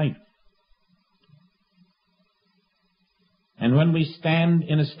divine life. And when we stand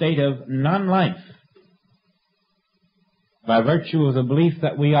in a state of non-life, by virtue of the belief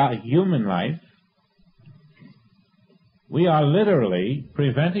that we are human life, we are literally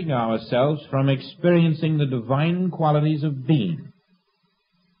preventing ourselves from experiencing the divine qualities of being.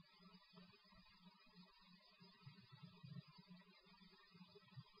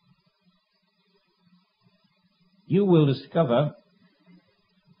 You will discover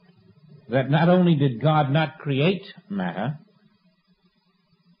that not only did God not create matter,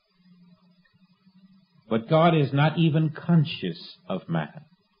 but God is not even conscious of matter.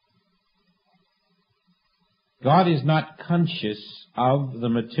 God is not conscious of the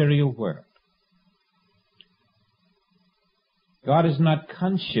material world. God is not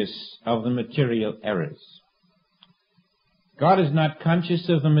conscious of the material errors. God is not conscious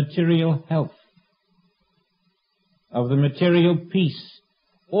of the material health, of the material peace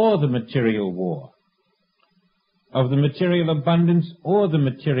or the material war, of the material abundance or the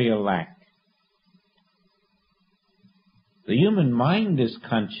material lack. The human mind is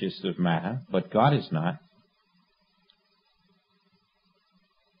conscious of matter, but God is not.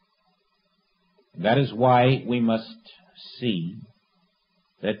 That is why we must see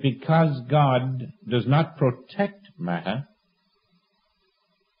that because God does not protect matter,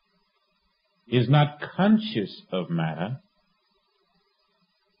 is not conscious of matter,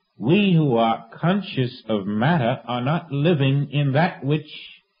 we who are conscious of matter are not living in that which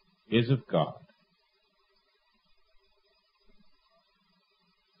is of God.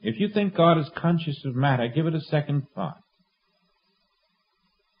 If you think God is conscious of matter, give it a second thought.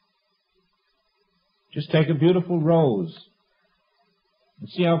 Just take a beautiful rose And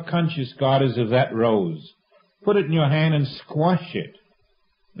see how conscious God is of that rose. Put it in your hand and squash it,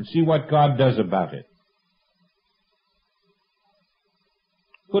 and see what God does about it.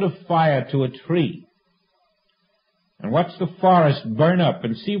 Put a fire to a tree, and watch the forest burn up,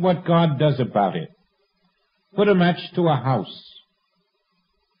 and see what God does about it. Put a match to a house.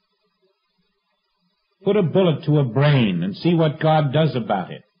 Put a bullet to a brain, and see what God does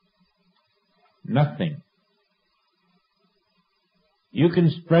about it. Nothing. You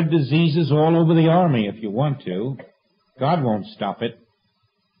can spread diseases all over the army if you want to. God won't stop it.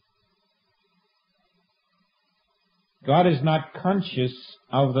 God is not conscious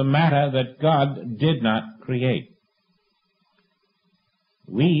of the matter that God did not create.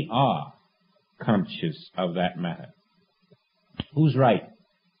 We are conscious of that matter. Who's right?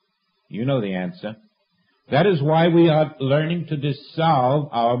 You know the answer. That is why we are learning to dissolve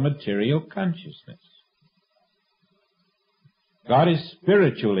our material consciousness. God is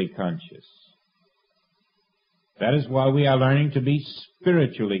spiritually conscious. That is why we are learning to be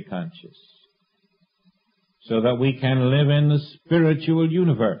spiritually conscious, so that we can live in the spiritual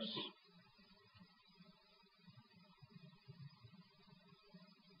universe.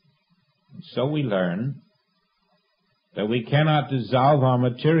 And so we learn that we cannot dissolve our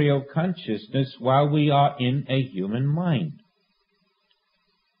material consciousness while we are in a human mind.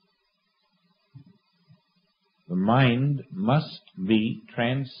 The mind must be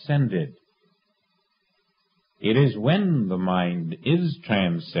transcended. It is when the mind is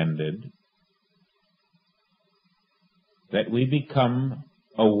transcended that we become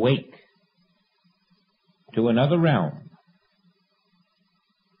awake to another realm.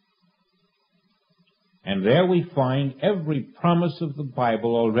 And there we find every promise of the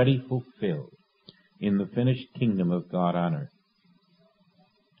Bible already fulfilled in the finished kingdom of God on earth.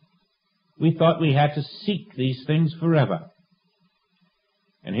 We thought we had to seek these things forever.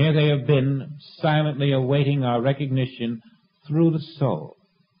 And here they have been, silently awaiting our recognition through the soul.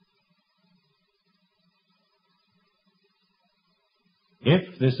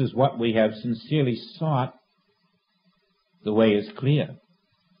 If this is what we have sincerely sought, the way is clear.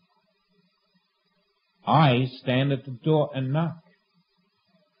 I stand at the door and knock.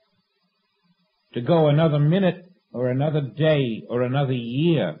 To go another minute or another day or another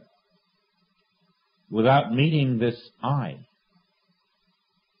year without meeting this I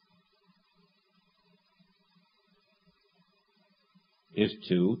is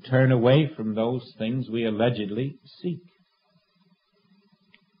to turn away from those things we allegedly seek.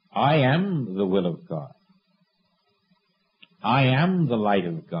 I am the will of God. I am the light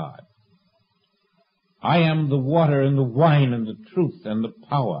of God. I am the water and the wine and the truth and the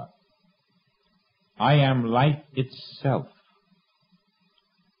power. I am life itself.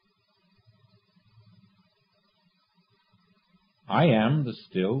 I am the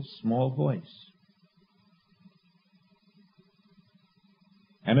still small voice.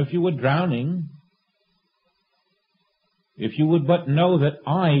 And if you were drowning, if you would but know that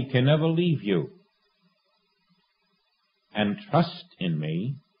I can never leave you, and trust in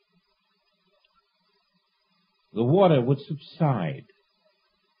me, the water would subside.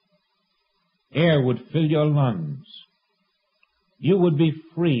 Air would fill your lungs. You would be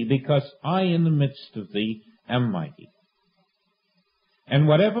free, because I in the midst of thee am mighty. And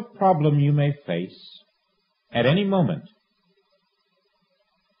whatever problem you may face at any moment,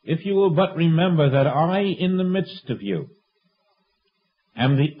 if you will but remember that I in the midst of you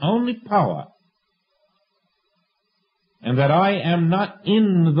am the only power, and that I am not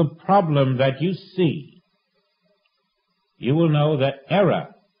in the problem that you see, you will know that error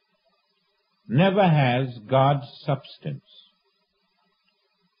never has God's substance.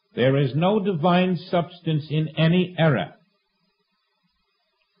 There is no divine substance in any error.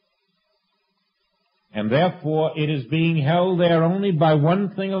 And therefore it is being held there only by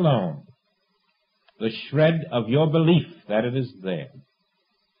one thing alone, the shred of your belief that it is there.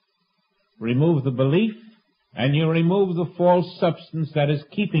 Remove the belief, and you remove the false substance that is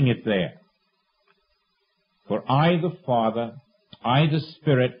keeping it there. For I, the Father, I, the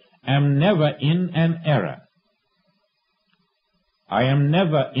Spirit, am never in an error. I am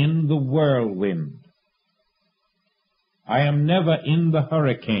never in the whirlwind. I am never in the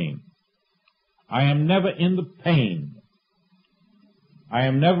hurricane. I am never in the pain. I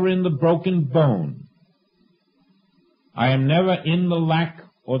am never in the broken bone. I am never in the lack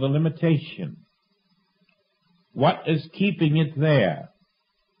or the limitation. What is keeping it there?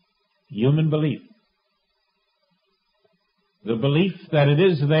 Human belief. The belief that it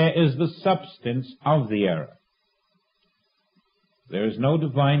is there is the substance of the error. There is no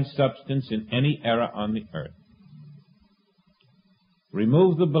divine substance in any error on the earth.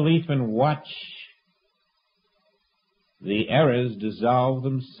 Remove the belief and watch the errors dissolve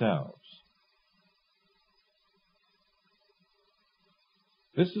themselves.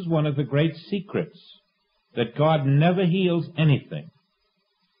 This is one of the great secrets, that God never heals anything,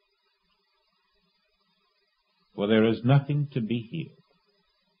 for there is nothing to be healed.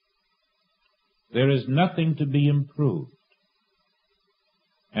 There is nothing to be improved.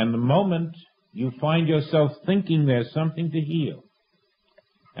 And the moment you find yourself thinking there's something to heal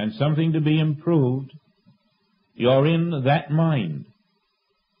and something to be improved, you're in that mind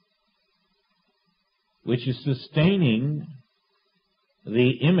which is sustaining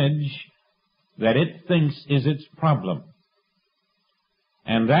the image that it thinks is its problem.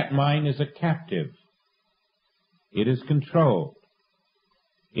 And that mind is a captive. It is controlled.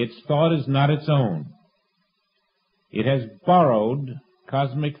 Its thought is not its own. It has borrowed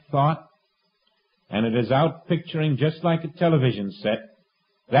cosmic thought, and it is out picturing, just like a television set,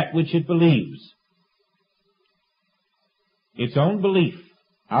 that which it believes. Its own belief,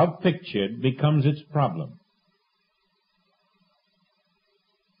 outpictured, becomes its problem.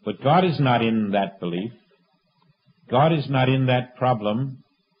 But God is not in that belief. God is not in that problem,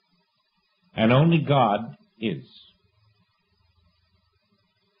 and only God is.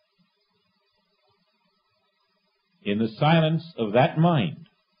 In the silence of that mind,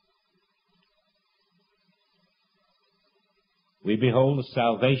 we behold the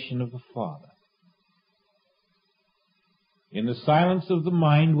salvation of the Father. In the silence of the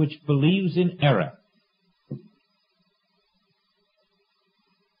mind which believes in error,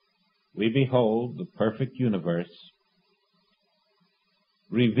 we behold the perfect universe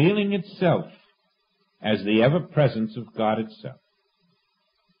revealing itself as the ever-presence of God itself.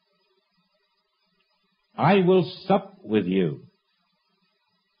 I will sup with you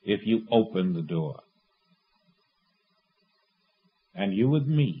if you open the door, and you with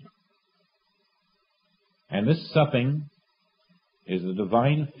me. And this supping is the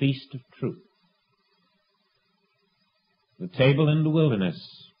divine feast of truth. The table in the wilderness,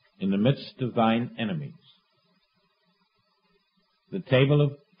 in the midst of thine enemies. The table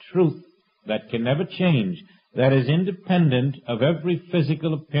of truth that can never change, that is independent of every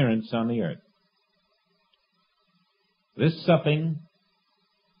physical appearance on the earth. This supping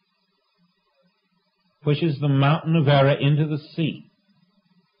pushes the mountain of error into the sea.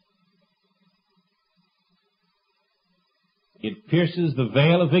 It pierces the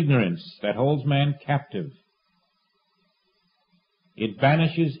veil of ignorance that holds man captive. It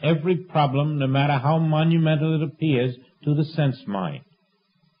banishes every problem, no matter how monumental it appears to the sense mind.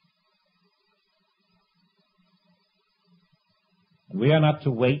 We are not to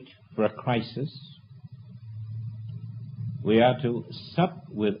wait for a crisis. We are to sup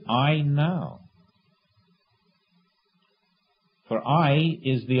with I now. For I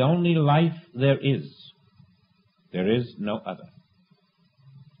is the only life there is. There is no other.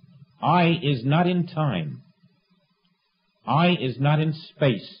 I is not in time. I is not in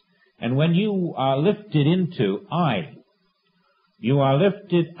space. And when you are lifted into I, you are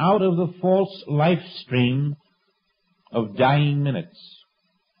lifted out of the false life stream of dying minutes.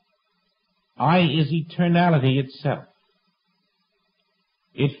 I is eternality itself.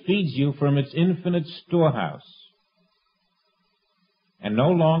 It feeds you from its infinite storehouse. And no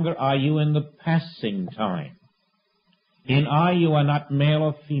longer are you in the passing time. In I you are not male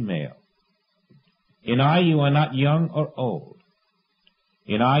or female. In I you are not young or old.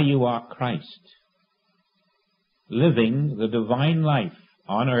 In I you are Christ, living the divine life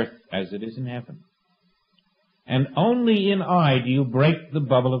on earth as it is in heaven. And only in I do you break the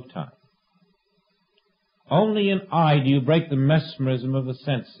bubble of time. Only in I do you break the mesmerism of the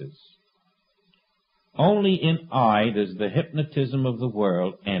senses. Only in I does the hypnotism of the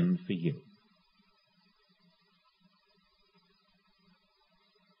world end for you.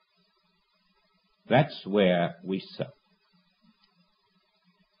 That's where we sup.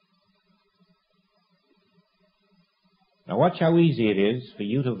 Now watch how easy it is for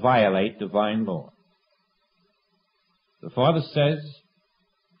you to violate divine law. The Father says,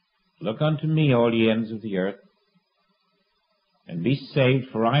 look unto me, all ye ends of the earth, and be saved,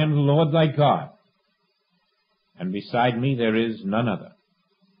 for I am the Lord thy God, and beside me there is none other.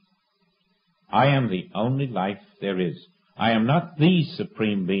 I am the only life there is. I am not the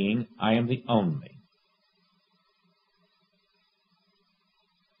supreme being, I am the only.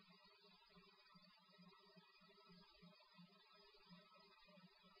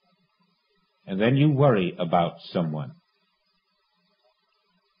 And then you worry about someone.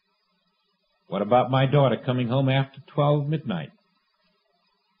 What about my daughter coming home after 12 midnight?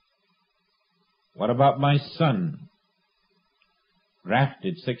 What about my son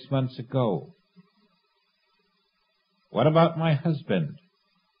grafted 6 months ago? What about my husband?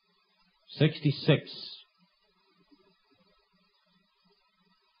 66.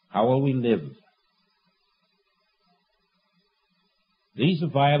 How will we live? These are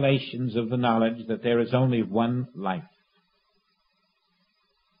violations of the knowledge that there is only one life.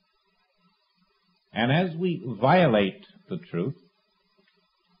 And as we violate the truth,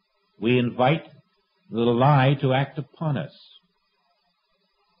 we invite the lie to act upon us.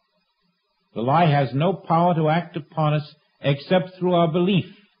 The lie has no power to act upon us except through our belief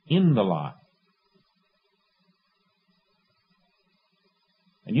in the lie.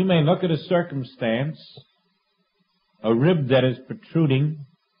 And you may look at a circumstance, a rib that is protruding,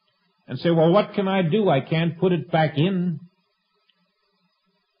 and say, well, what can I do? I can't put it back in.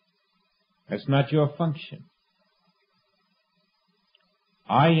 That's not your function.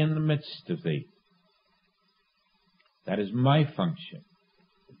 I in the midst of thee. That is my function.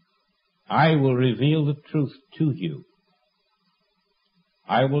 I will reveal the truth to you.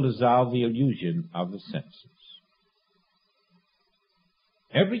 I will dissolve the illusion of the senses.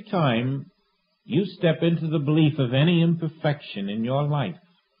 Every time you step into the belief of any imperfection in your life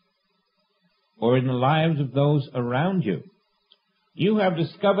or in the lives of those around you, you have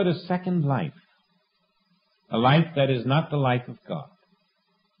discovered a second life, a life that is not the life of God.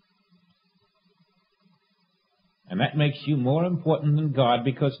 And that makes you more important than God,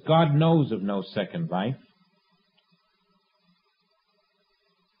 because God knows of no second life.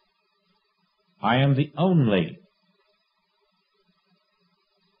 I am the only.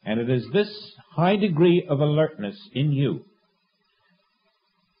 And it is this high degree of alertness in you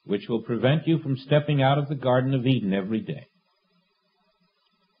which will prevent you from stepping out of the Garden of Eden every day.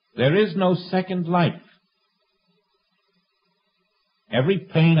 There is no second life. Every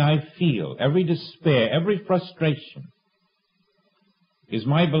pain I feel, every despair, every frustration is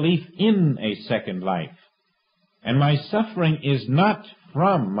my belief in a second life. And my suffering is not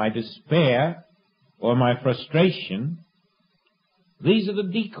from my despair or my frustration. These are the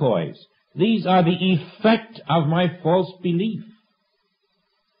decoys. These are the effect of my false belief.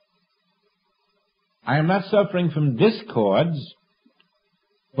 I am not suffering from discords,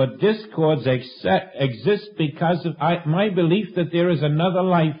 but discords exist because of my belief that there is another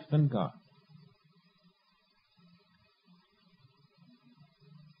life than God.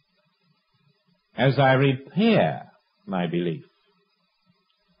 As I repair my belief,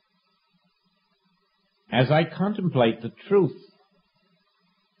 as I contemplate the truth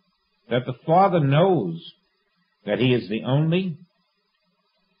that the Father knows that He is the only,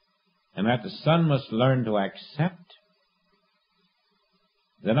 and that the Son must learn to accept,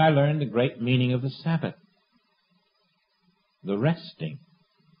 then I learn the great meaning of the Sabbath, the resting.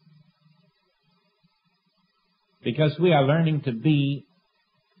 Because we are learning to be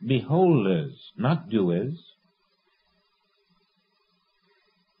beholders, not doers.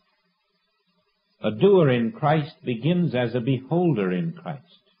 A doer in Christ begins as a beholder in Christ.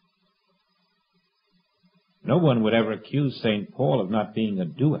 No one would ever accuse St. Paul of not being a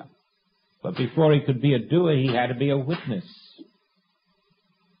doer. But before he could be a doer, he had to be a witness.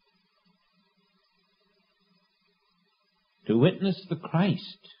 To witness the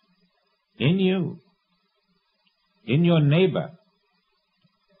Christ in you, in your neighbor,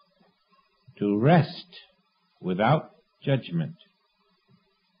 to rest without judgment,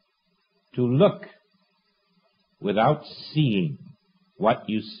 to look without seeing what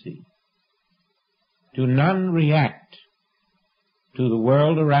you see, to non-react to the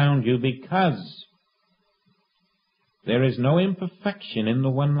world around you, because there is no imperfection in the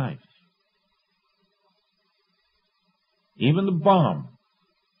one life. Even the bomb,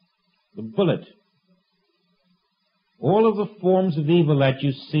 the bullet, all of the forms of evil that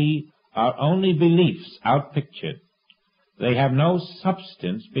you see are only beliefs outpictured. They have no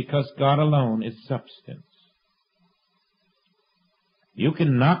substance, because God alone is substance. You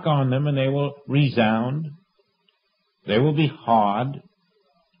can knock on them and they will resound. They will be hard.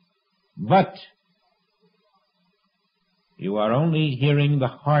 But you are only hearing the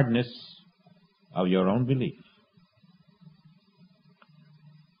hardness of your own belief.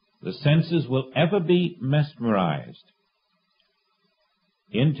 The senses will ever be mesmerized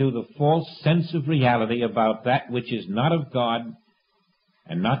into the false sense of reality about that which is not of God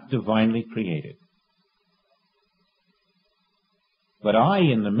and not divinely created. But I,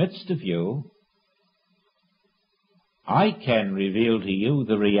 in the midst of you, I can reveal to you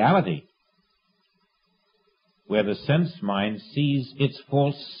the reality where the sense mind sees its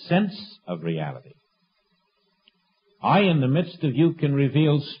false sense of reality. I, in the midst of you, can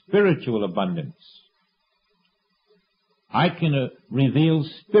reveal spiritual abundance. I can reveal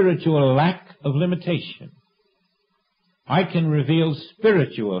spiritual lack of limitation. I can reveal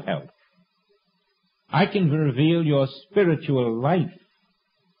spiritual health. I can reveal your spiritual life,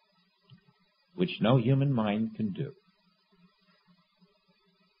 which no human mind can do.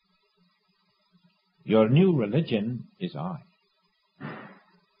 Your new religion is I.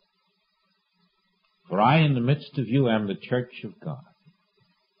 For I in the midst of you am the church of God.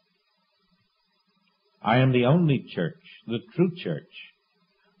 I am the only church, the true church,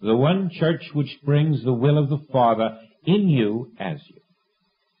 the one church which brings the will of the Father in you as you.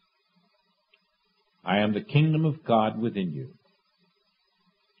 I am the kingdom of God within you.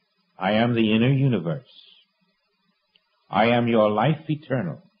 I am the inner universe. I am your life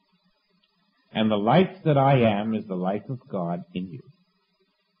eternal. And the life that I am is the life of God in you.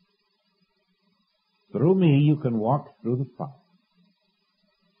 Through me you can walk through the fire.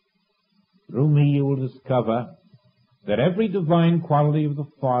 Through me you will discover that every divine quality of the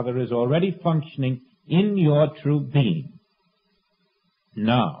Father is already functioning in your true being,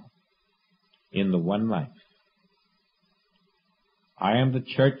 now, in the one life. I am the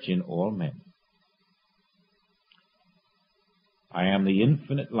church in all men. I am the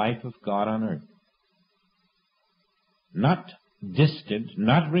infinite life of God on earth. Not distant,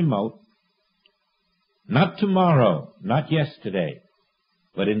 not remote, not tomorrow, not yesterday,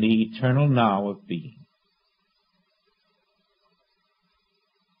 but in the eternal now of being.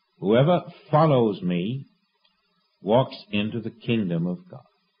 Whoever follows me walks into the kingdom of God.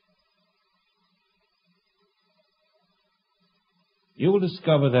 You will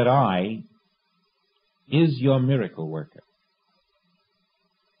discover that I is your miracle worker.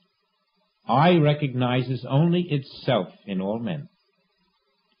 I recognizes only itself in all men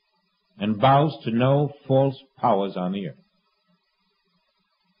and bows to no false powers on the earth.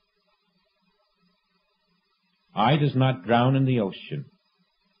 I does not drown in the ocean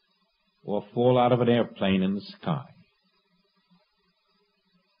or fall out of an airplane in the sky.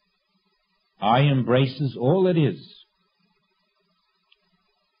 I embraces all that is.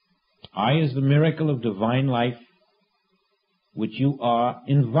 I is the miracle of divine life which you are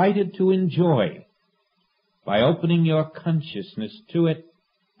invited to enjoy by opening your consciousness to it,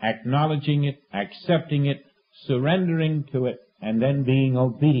 acknowledging it, accepting it, surrendering to it, and then being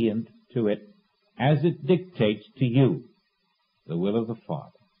obedient to it as it dictates to you the will of the Father.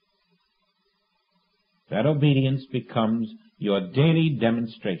 That obedience becomes your daily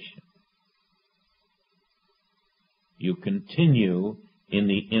demonstration. You continue in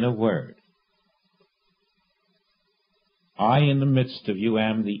the inner word. I in the midst of you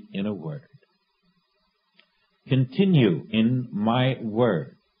am the inner word. Continue in my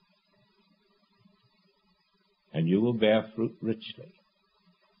word, and you will bear fruit richly.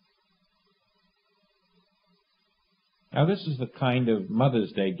 Now, this is the kind of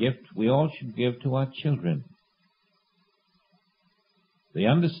Mother's Day gift we all should give to our children. The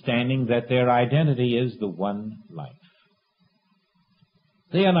understanding that their identity is the one life.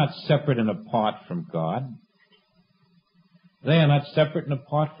 They are not separate and apart from God. They are not separate and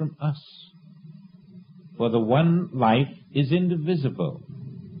apart from us. For the one life is indivisible.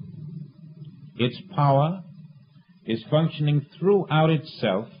 Its power is functioning throughout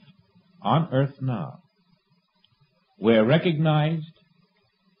itself on earth now. We're recognized,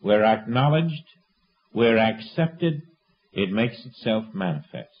 we're acknowledged, we're accepted, it makes itself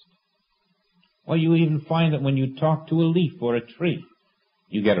manifest. Or you even find that when you talk to a leaf or a tree,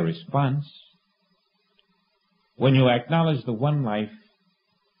 you get a response. When you acknowledge the one life,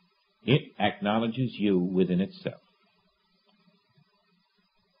 it acknowledges you within itself.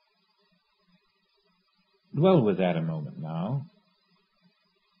 Dwell with that a moment now.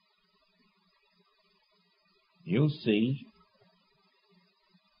 You'll see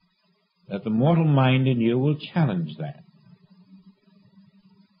that the mortal mind in you will challenge that.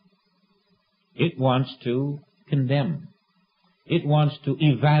 It wants to condemn. It wants to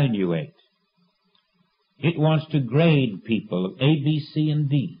evaluate. It wants to grade people of A, B, C, and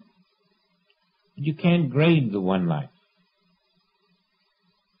D. But you can't grade the one life.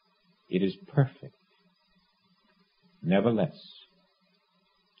 It is perfect. Nevertheless,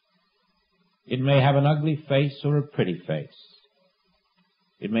 it may have an ugly face or a pretty face.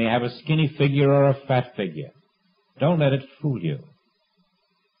 It may have a skinny figure or a fat figure. Don't let it fool you.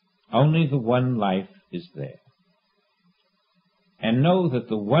 Only the one life is there. And know that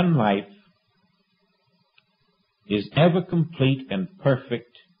the one life is ever complete and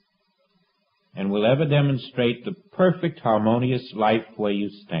perfect and will ever demonstrate the perfect harmonious life where you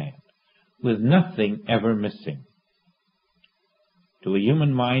stand, with nothing ever missing. To a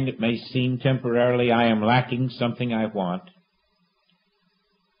human mind, it may seem temporarily I am lacking something I want.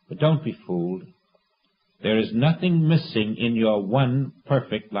 But don't be fooled. There is nothing missing in your one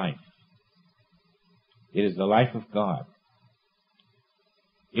perfect life. It is the life of God.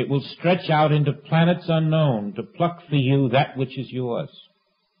 It will stretch out into planets unknown to pluck for you that which is yours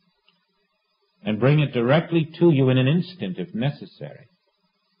and bring it directly to you in an instant if necessary.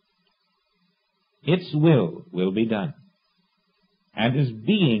 Its will be done and is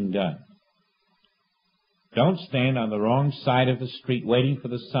being done. Don't stand on the wrong side of the street waiting for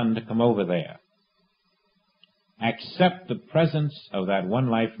the sun to come over there. Accept the presence of that one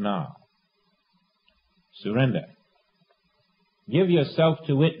life now. Surrender. Give yourself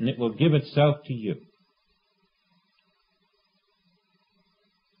to it, and it will give itself to you.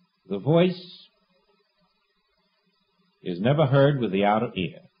 The voice is never heard with the outer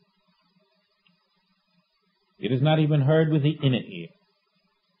ear. It is not even heard with the inner ear.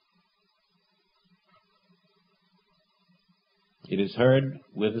 It is heard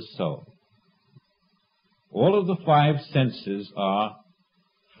with the soul. All of the five senses are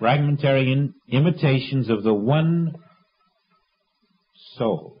fragmentary imitations of the one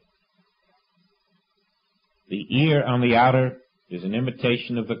soul. The ear on the outer is an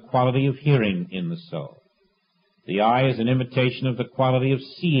imitation of the quality of hearing in the soul. The eye is an imitation of the quality of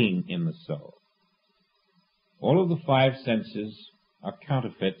seeing in the soul. All of the five senses are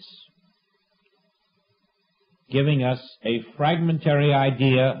counterfeits, giving us a fragmentary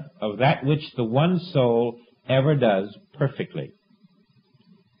idea of that which the one soul ever does perfectly.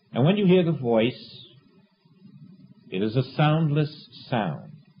 And when you hear the voice, it is a soundless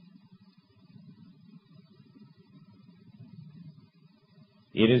sound.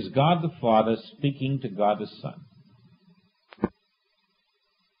 It is God the Father speaking to God the Son.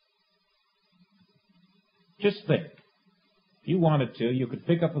 Just think, if you wanted to, you could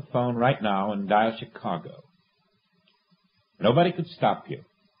pick up a phone right now and dial Chicago. Nobody could stop you.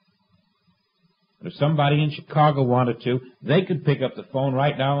 And if somebody in Chicago wanted to, they could pick up the phone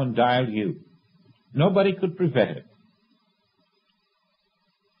right now and dial you. Nobody could prevent it.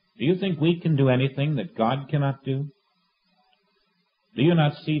 Do you think we can do anything that God cannot do? Do you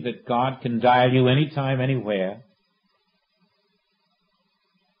not see that God can dial you anytime, anywhere?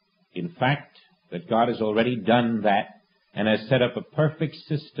 In fact, that God has already done that and has set up a perfect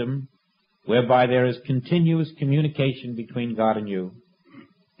system whereby there is continuous communication between God and you.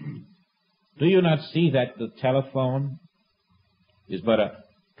 Do you not see that the telephone is but a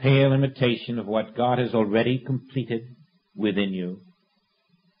pale imitation of what God has already completed within you?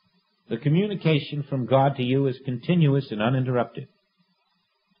 The communication from God to you is continuous and uninterrupted.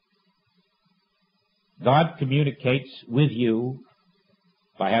 God communicates with you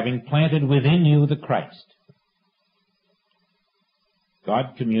by having planted within you the Christ.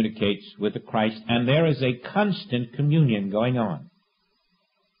 God communicates with the Christ, and there is a constant communion going on.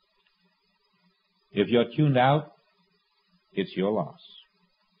 If you're tuned out, it's your loss.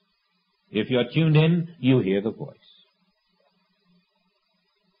 If you're tuned in, you hear the voice.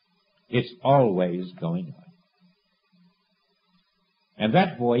 It's always going on. And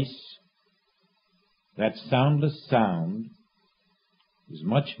that voice, that soundless sound, is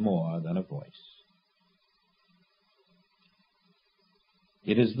much more than a voice.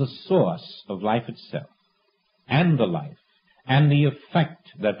 It is the source of life itself, and the life, and the effect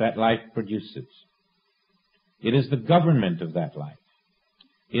that that life produces. It is the government of that life.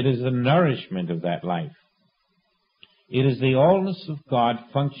 It is the nourishment of that life. It is the allness of God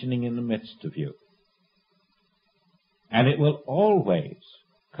functioning in the midst of you. And it will always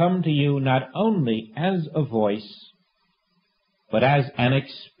come to you not only as a voice, but as an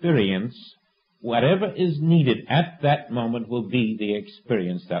experience. Whatever is needed at that moment will be the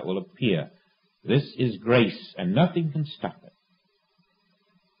experience that will appear. This is grace, and nothing can stop it.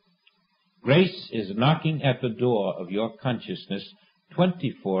 Grace is knocking at the door of your consciousness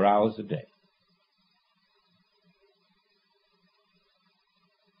 24 hours a day.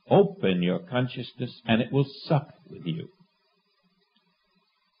 Open your consciousness, and it will sup with you.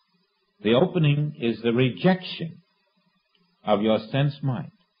 The opening is the rejection of your sense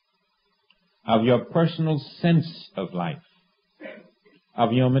mind, of your personal sense of life,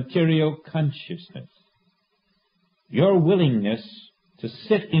 of your material consciousness. Your willingness to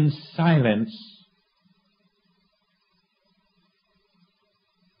sit in silence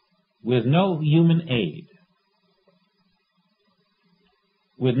with no human aid,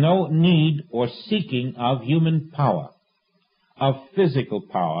 with no need or seeking of human power, of physical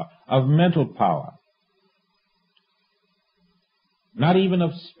power, of mental power, not even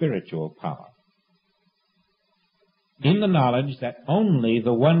of spiritual power. in the knowledge that only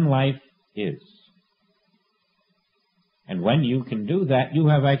the one life is. And when you can do that, you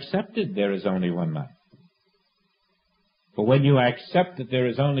have accepted there is only one life. For when you accept that there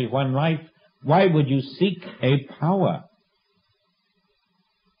is only one life, why would you seek a power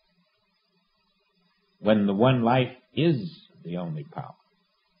when the one life is the only power?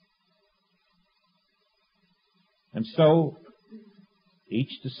 And so,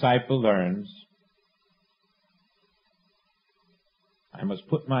 each disciple learns, I must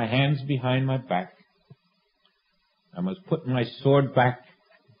put my hands behind my back. I must put my sword back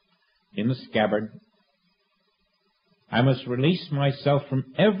in the scabbard. I must release myself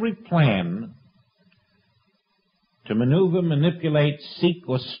from every plan to maneuver, manipulate, seek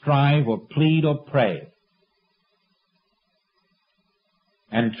or strive or plead or pray,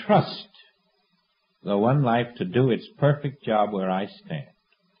 and trust the one life to do its perfect job where I stand,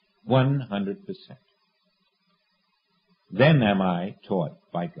 100%. Then am I taught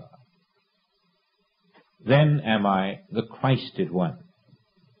by God. Then am I the Christed one.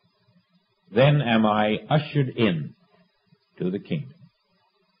 Then am I ushered in to the kingdom.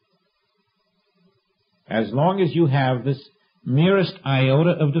 As long as you have this merest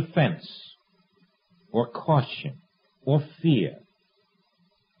iota of defense, or caution, or fear,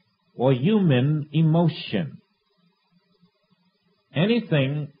 or human emotion,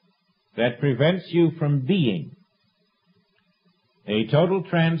 anything that prevents you from being a total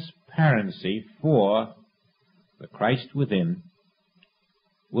transparency for the Christ within,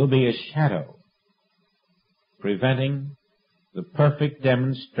 will be a shadow preventing the perfect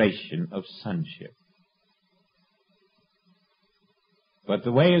demonstration of sonship. But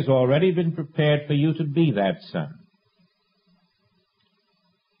the way has already been prepared for you to be that son.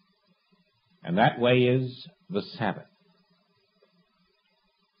 And that way is the Sabbath.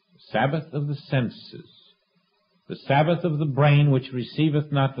 The Sabbath of the senses. The Sabbath of the brain which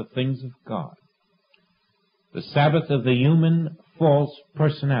receiveth not the things of God. The Sabbath of the human false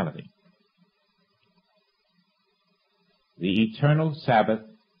personality. The eternal Sabbath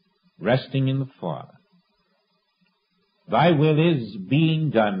resting in the Father. Thy will is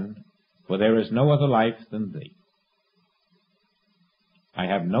being done, for there is no other life than thee. I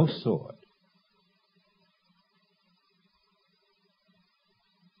have no sword.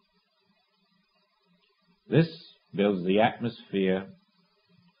 This builds the atmosphere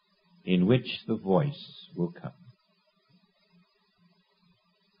in which the voice will come.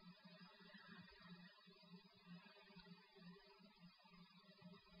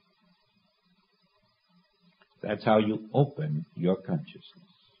 That's how you open your consciousness.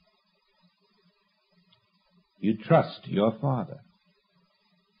 You trust your Father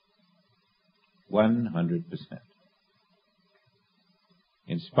 100%.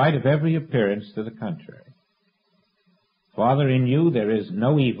 In spite of every appearance to the contrary. Father, in you there is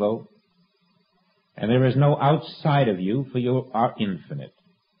no evil, and there is no outside of you, for you are infinite.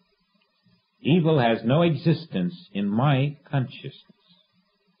 Evil has no existence in my consciousness.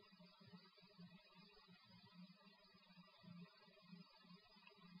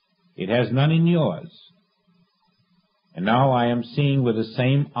 It has none in yours. And now I am seeing with the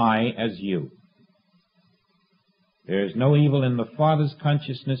same eye as you. There is no evil in the Father's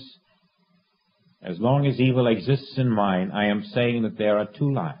consciousness. As long as evil exists in mine, I am saying that there are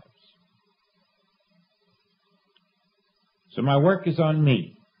two lives. So my work is on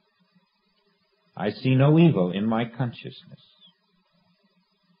me. I see no evil in my consciousness.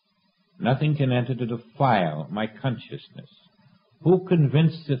 Nothing can enter to defile my consciousness. Who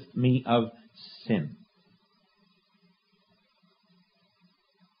convinceth me of sin?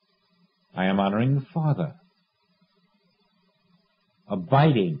 I am honoring the Father,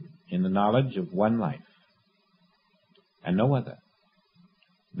 abiding in the knowledge of one life, and no other,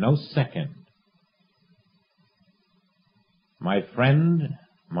 no second. My friend,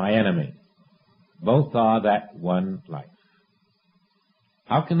 my enemy, both are that one life.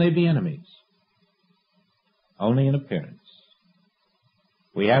 How can they be enemies? Only in appearance.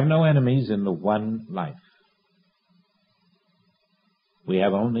 We have no enemies in the one life. We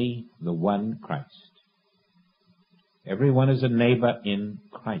have only the one Christ. Everyone is a neighbor in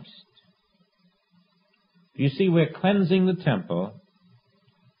Christ. You see, we're cleansing the temple,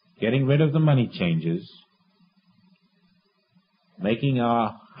 getting rid of the money changers, making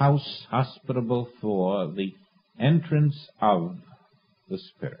our house hospitable for the entrance of the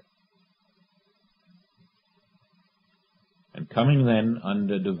Spirit. And coming then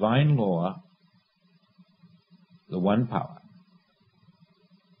under divine law, the one power.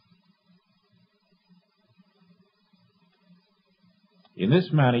 In this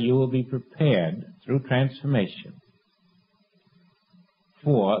manner you will be prepared through transformation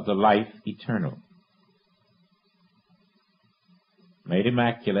for the life eternal. Made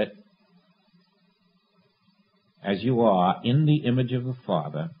immaculate as you are in the image of the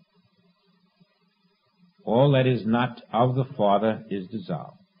Father, all that is not of the Father is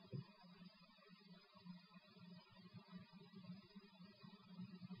dissolved.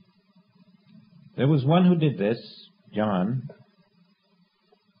 There was one who did this, John,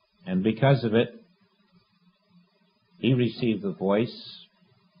 and because of it, he received the voice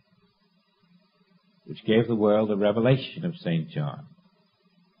which gave the world the revelation of St. John.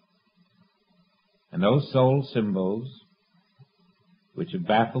 And those soul symbols which have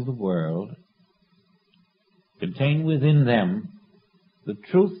baffled the world contain within them the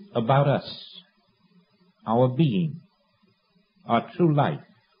truth about us, our being, our true life,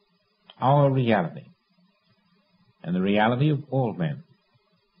 our reality, and the reality of all men.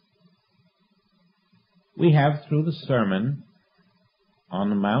 We have, through the Sermon on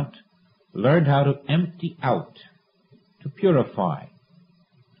the Mount, learned how to empty out, to purify,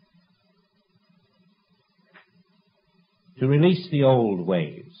 to release the old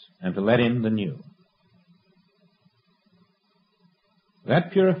ways and to let in the new.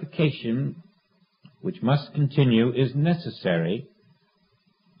 That purification, which must continue, is necessary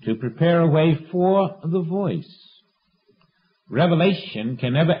to prepare a way for the voice. Revelation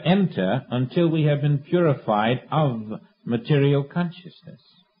can never enter until we have been purified of material consciousness.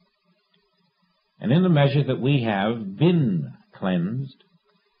 And in the measure that we have been cleansed,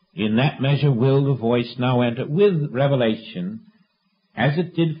 in that measure will the voice now enter with revelation, as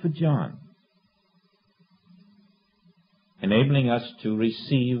it did for John, enabling us to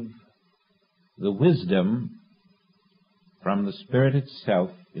receive the wisdom from the Spirit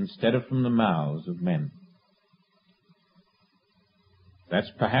itself instead of from the mouths of men.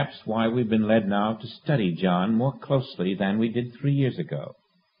 That's perhaps why we've been led now to study John more closely than we did 3 years ago.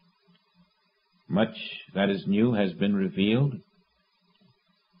 Much that is new has been revealed.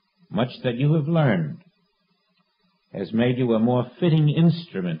 Much that you have learned has made you a more fitting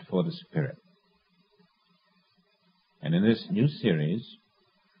instrument for the Spirit. And in this new series,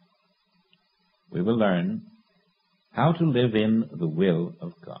 we will learn how to live in the will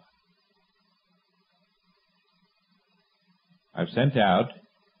of God. I've sent out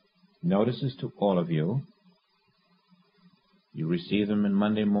notices to all of you. You receive them in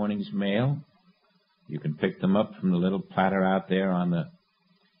Monday morning's mail. You can pick them up from the little platter out there in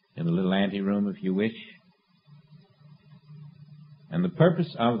the little anteroom if you wish. And the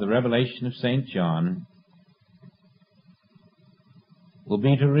purpose of the revelation of St. John will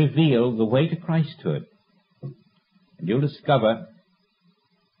be to reveal the way to Christhood. And you'll discover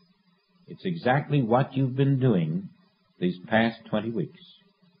it's exactly what you've been doing these past 20 weeks.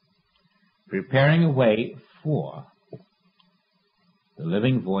 Preparing a way for the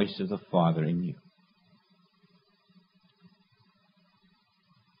living voice of the Father in you.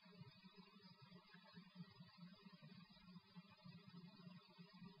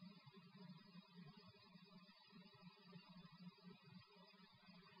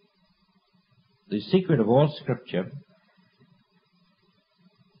 The secret of all Scripture,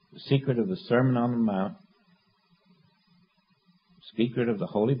 the secret of the Sermon on the Mount, the secret of the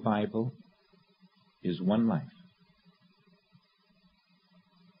Holy Bible is one life.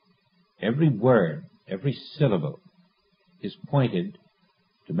 Every word, every syllable is pointed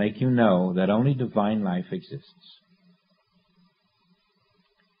to make you know that only divine life exists.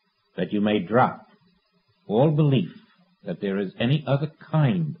 That you may drop all belief that there is any other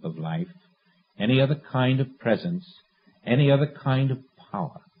kind of life, any other kind of presence, any other kind of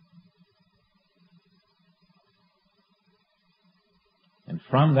power. And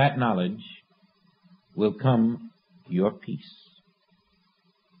from that knowledge will come your peace.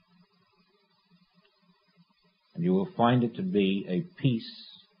 And you will find it to be a peace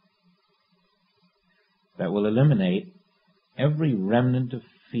that will eliminate every remnant of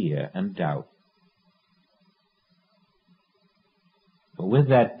fear and doubt. For with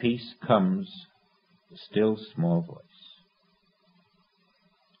that peace comes the still small voice.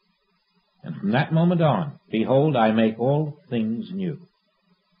 And from that moment on, behold, I make all things new.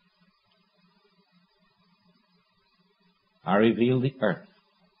 I reveal the earth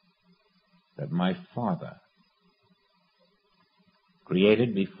that my Father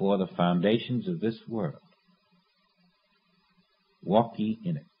created before the foundations of this world. Walk ye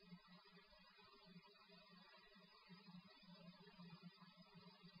in it.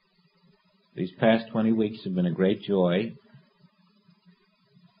 These past 20 weeks have been a great joy.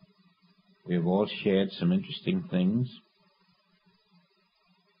 We have all shared some interesting things.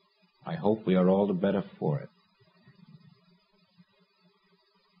 I hope we are all the better for it.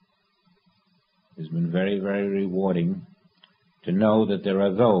 very, very rewarding to know that there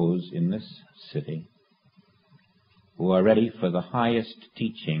are those in this city who are ready for the highest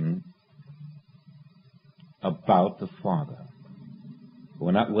teaching about the Father, who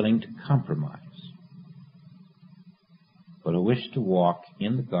are not willing to compromise, but who wish to walk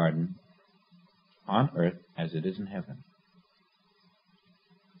in the garden on earth as it is in heaven.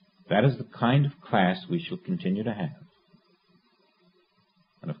 That is the kind of class we shall continue to have.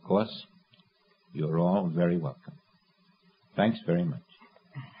 And of course, you're all very welcome. Thanks very much.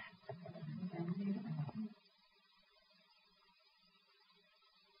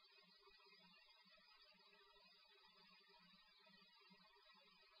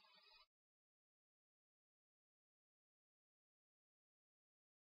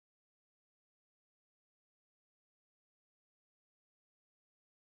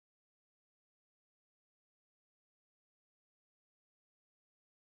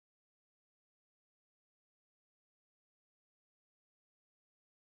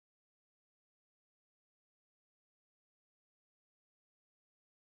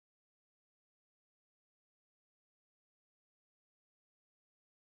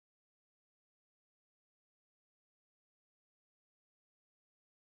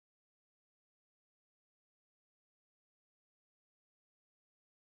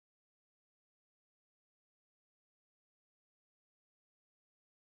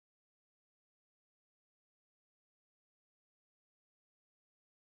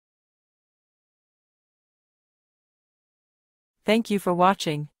 Thank you for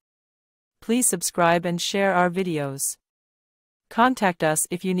watching. Please subscribe and share our videos. Contact us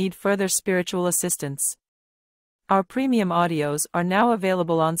if you need further spiritual assistance. Our premium audios are now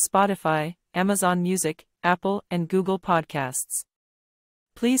available on Spotify, Amazon Music, Apple, and Google Podcasts.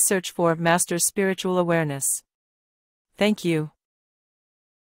 Please search for Master Spiritual Awareness. Thank you.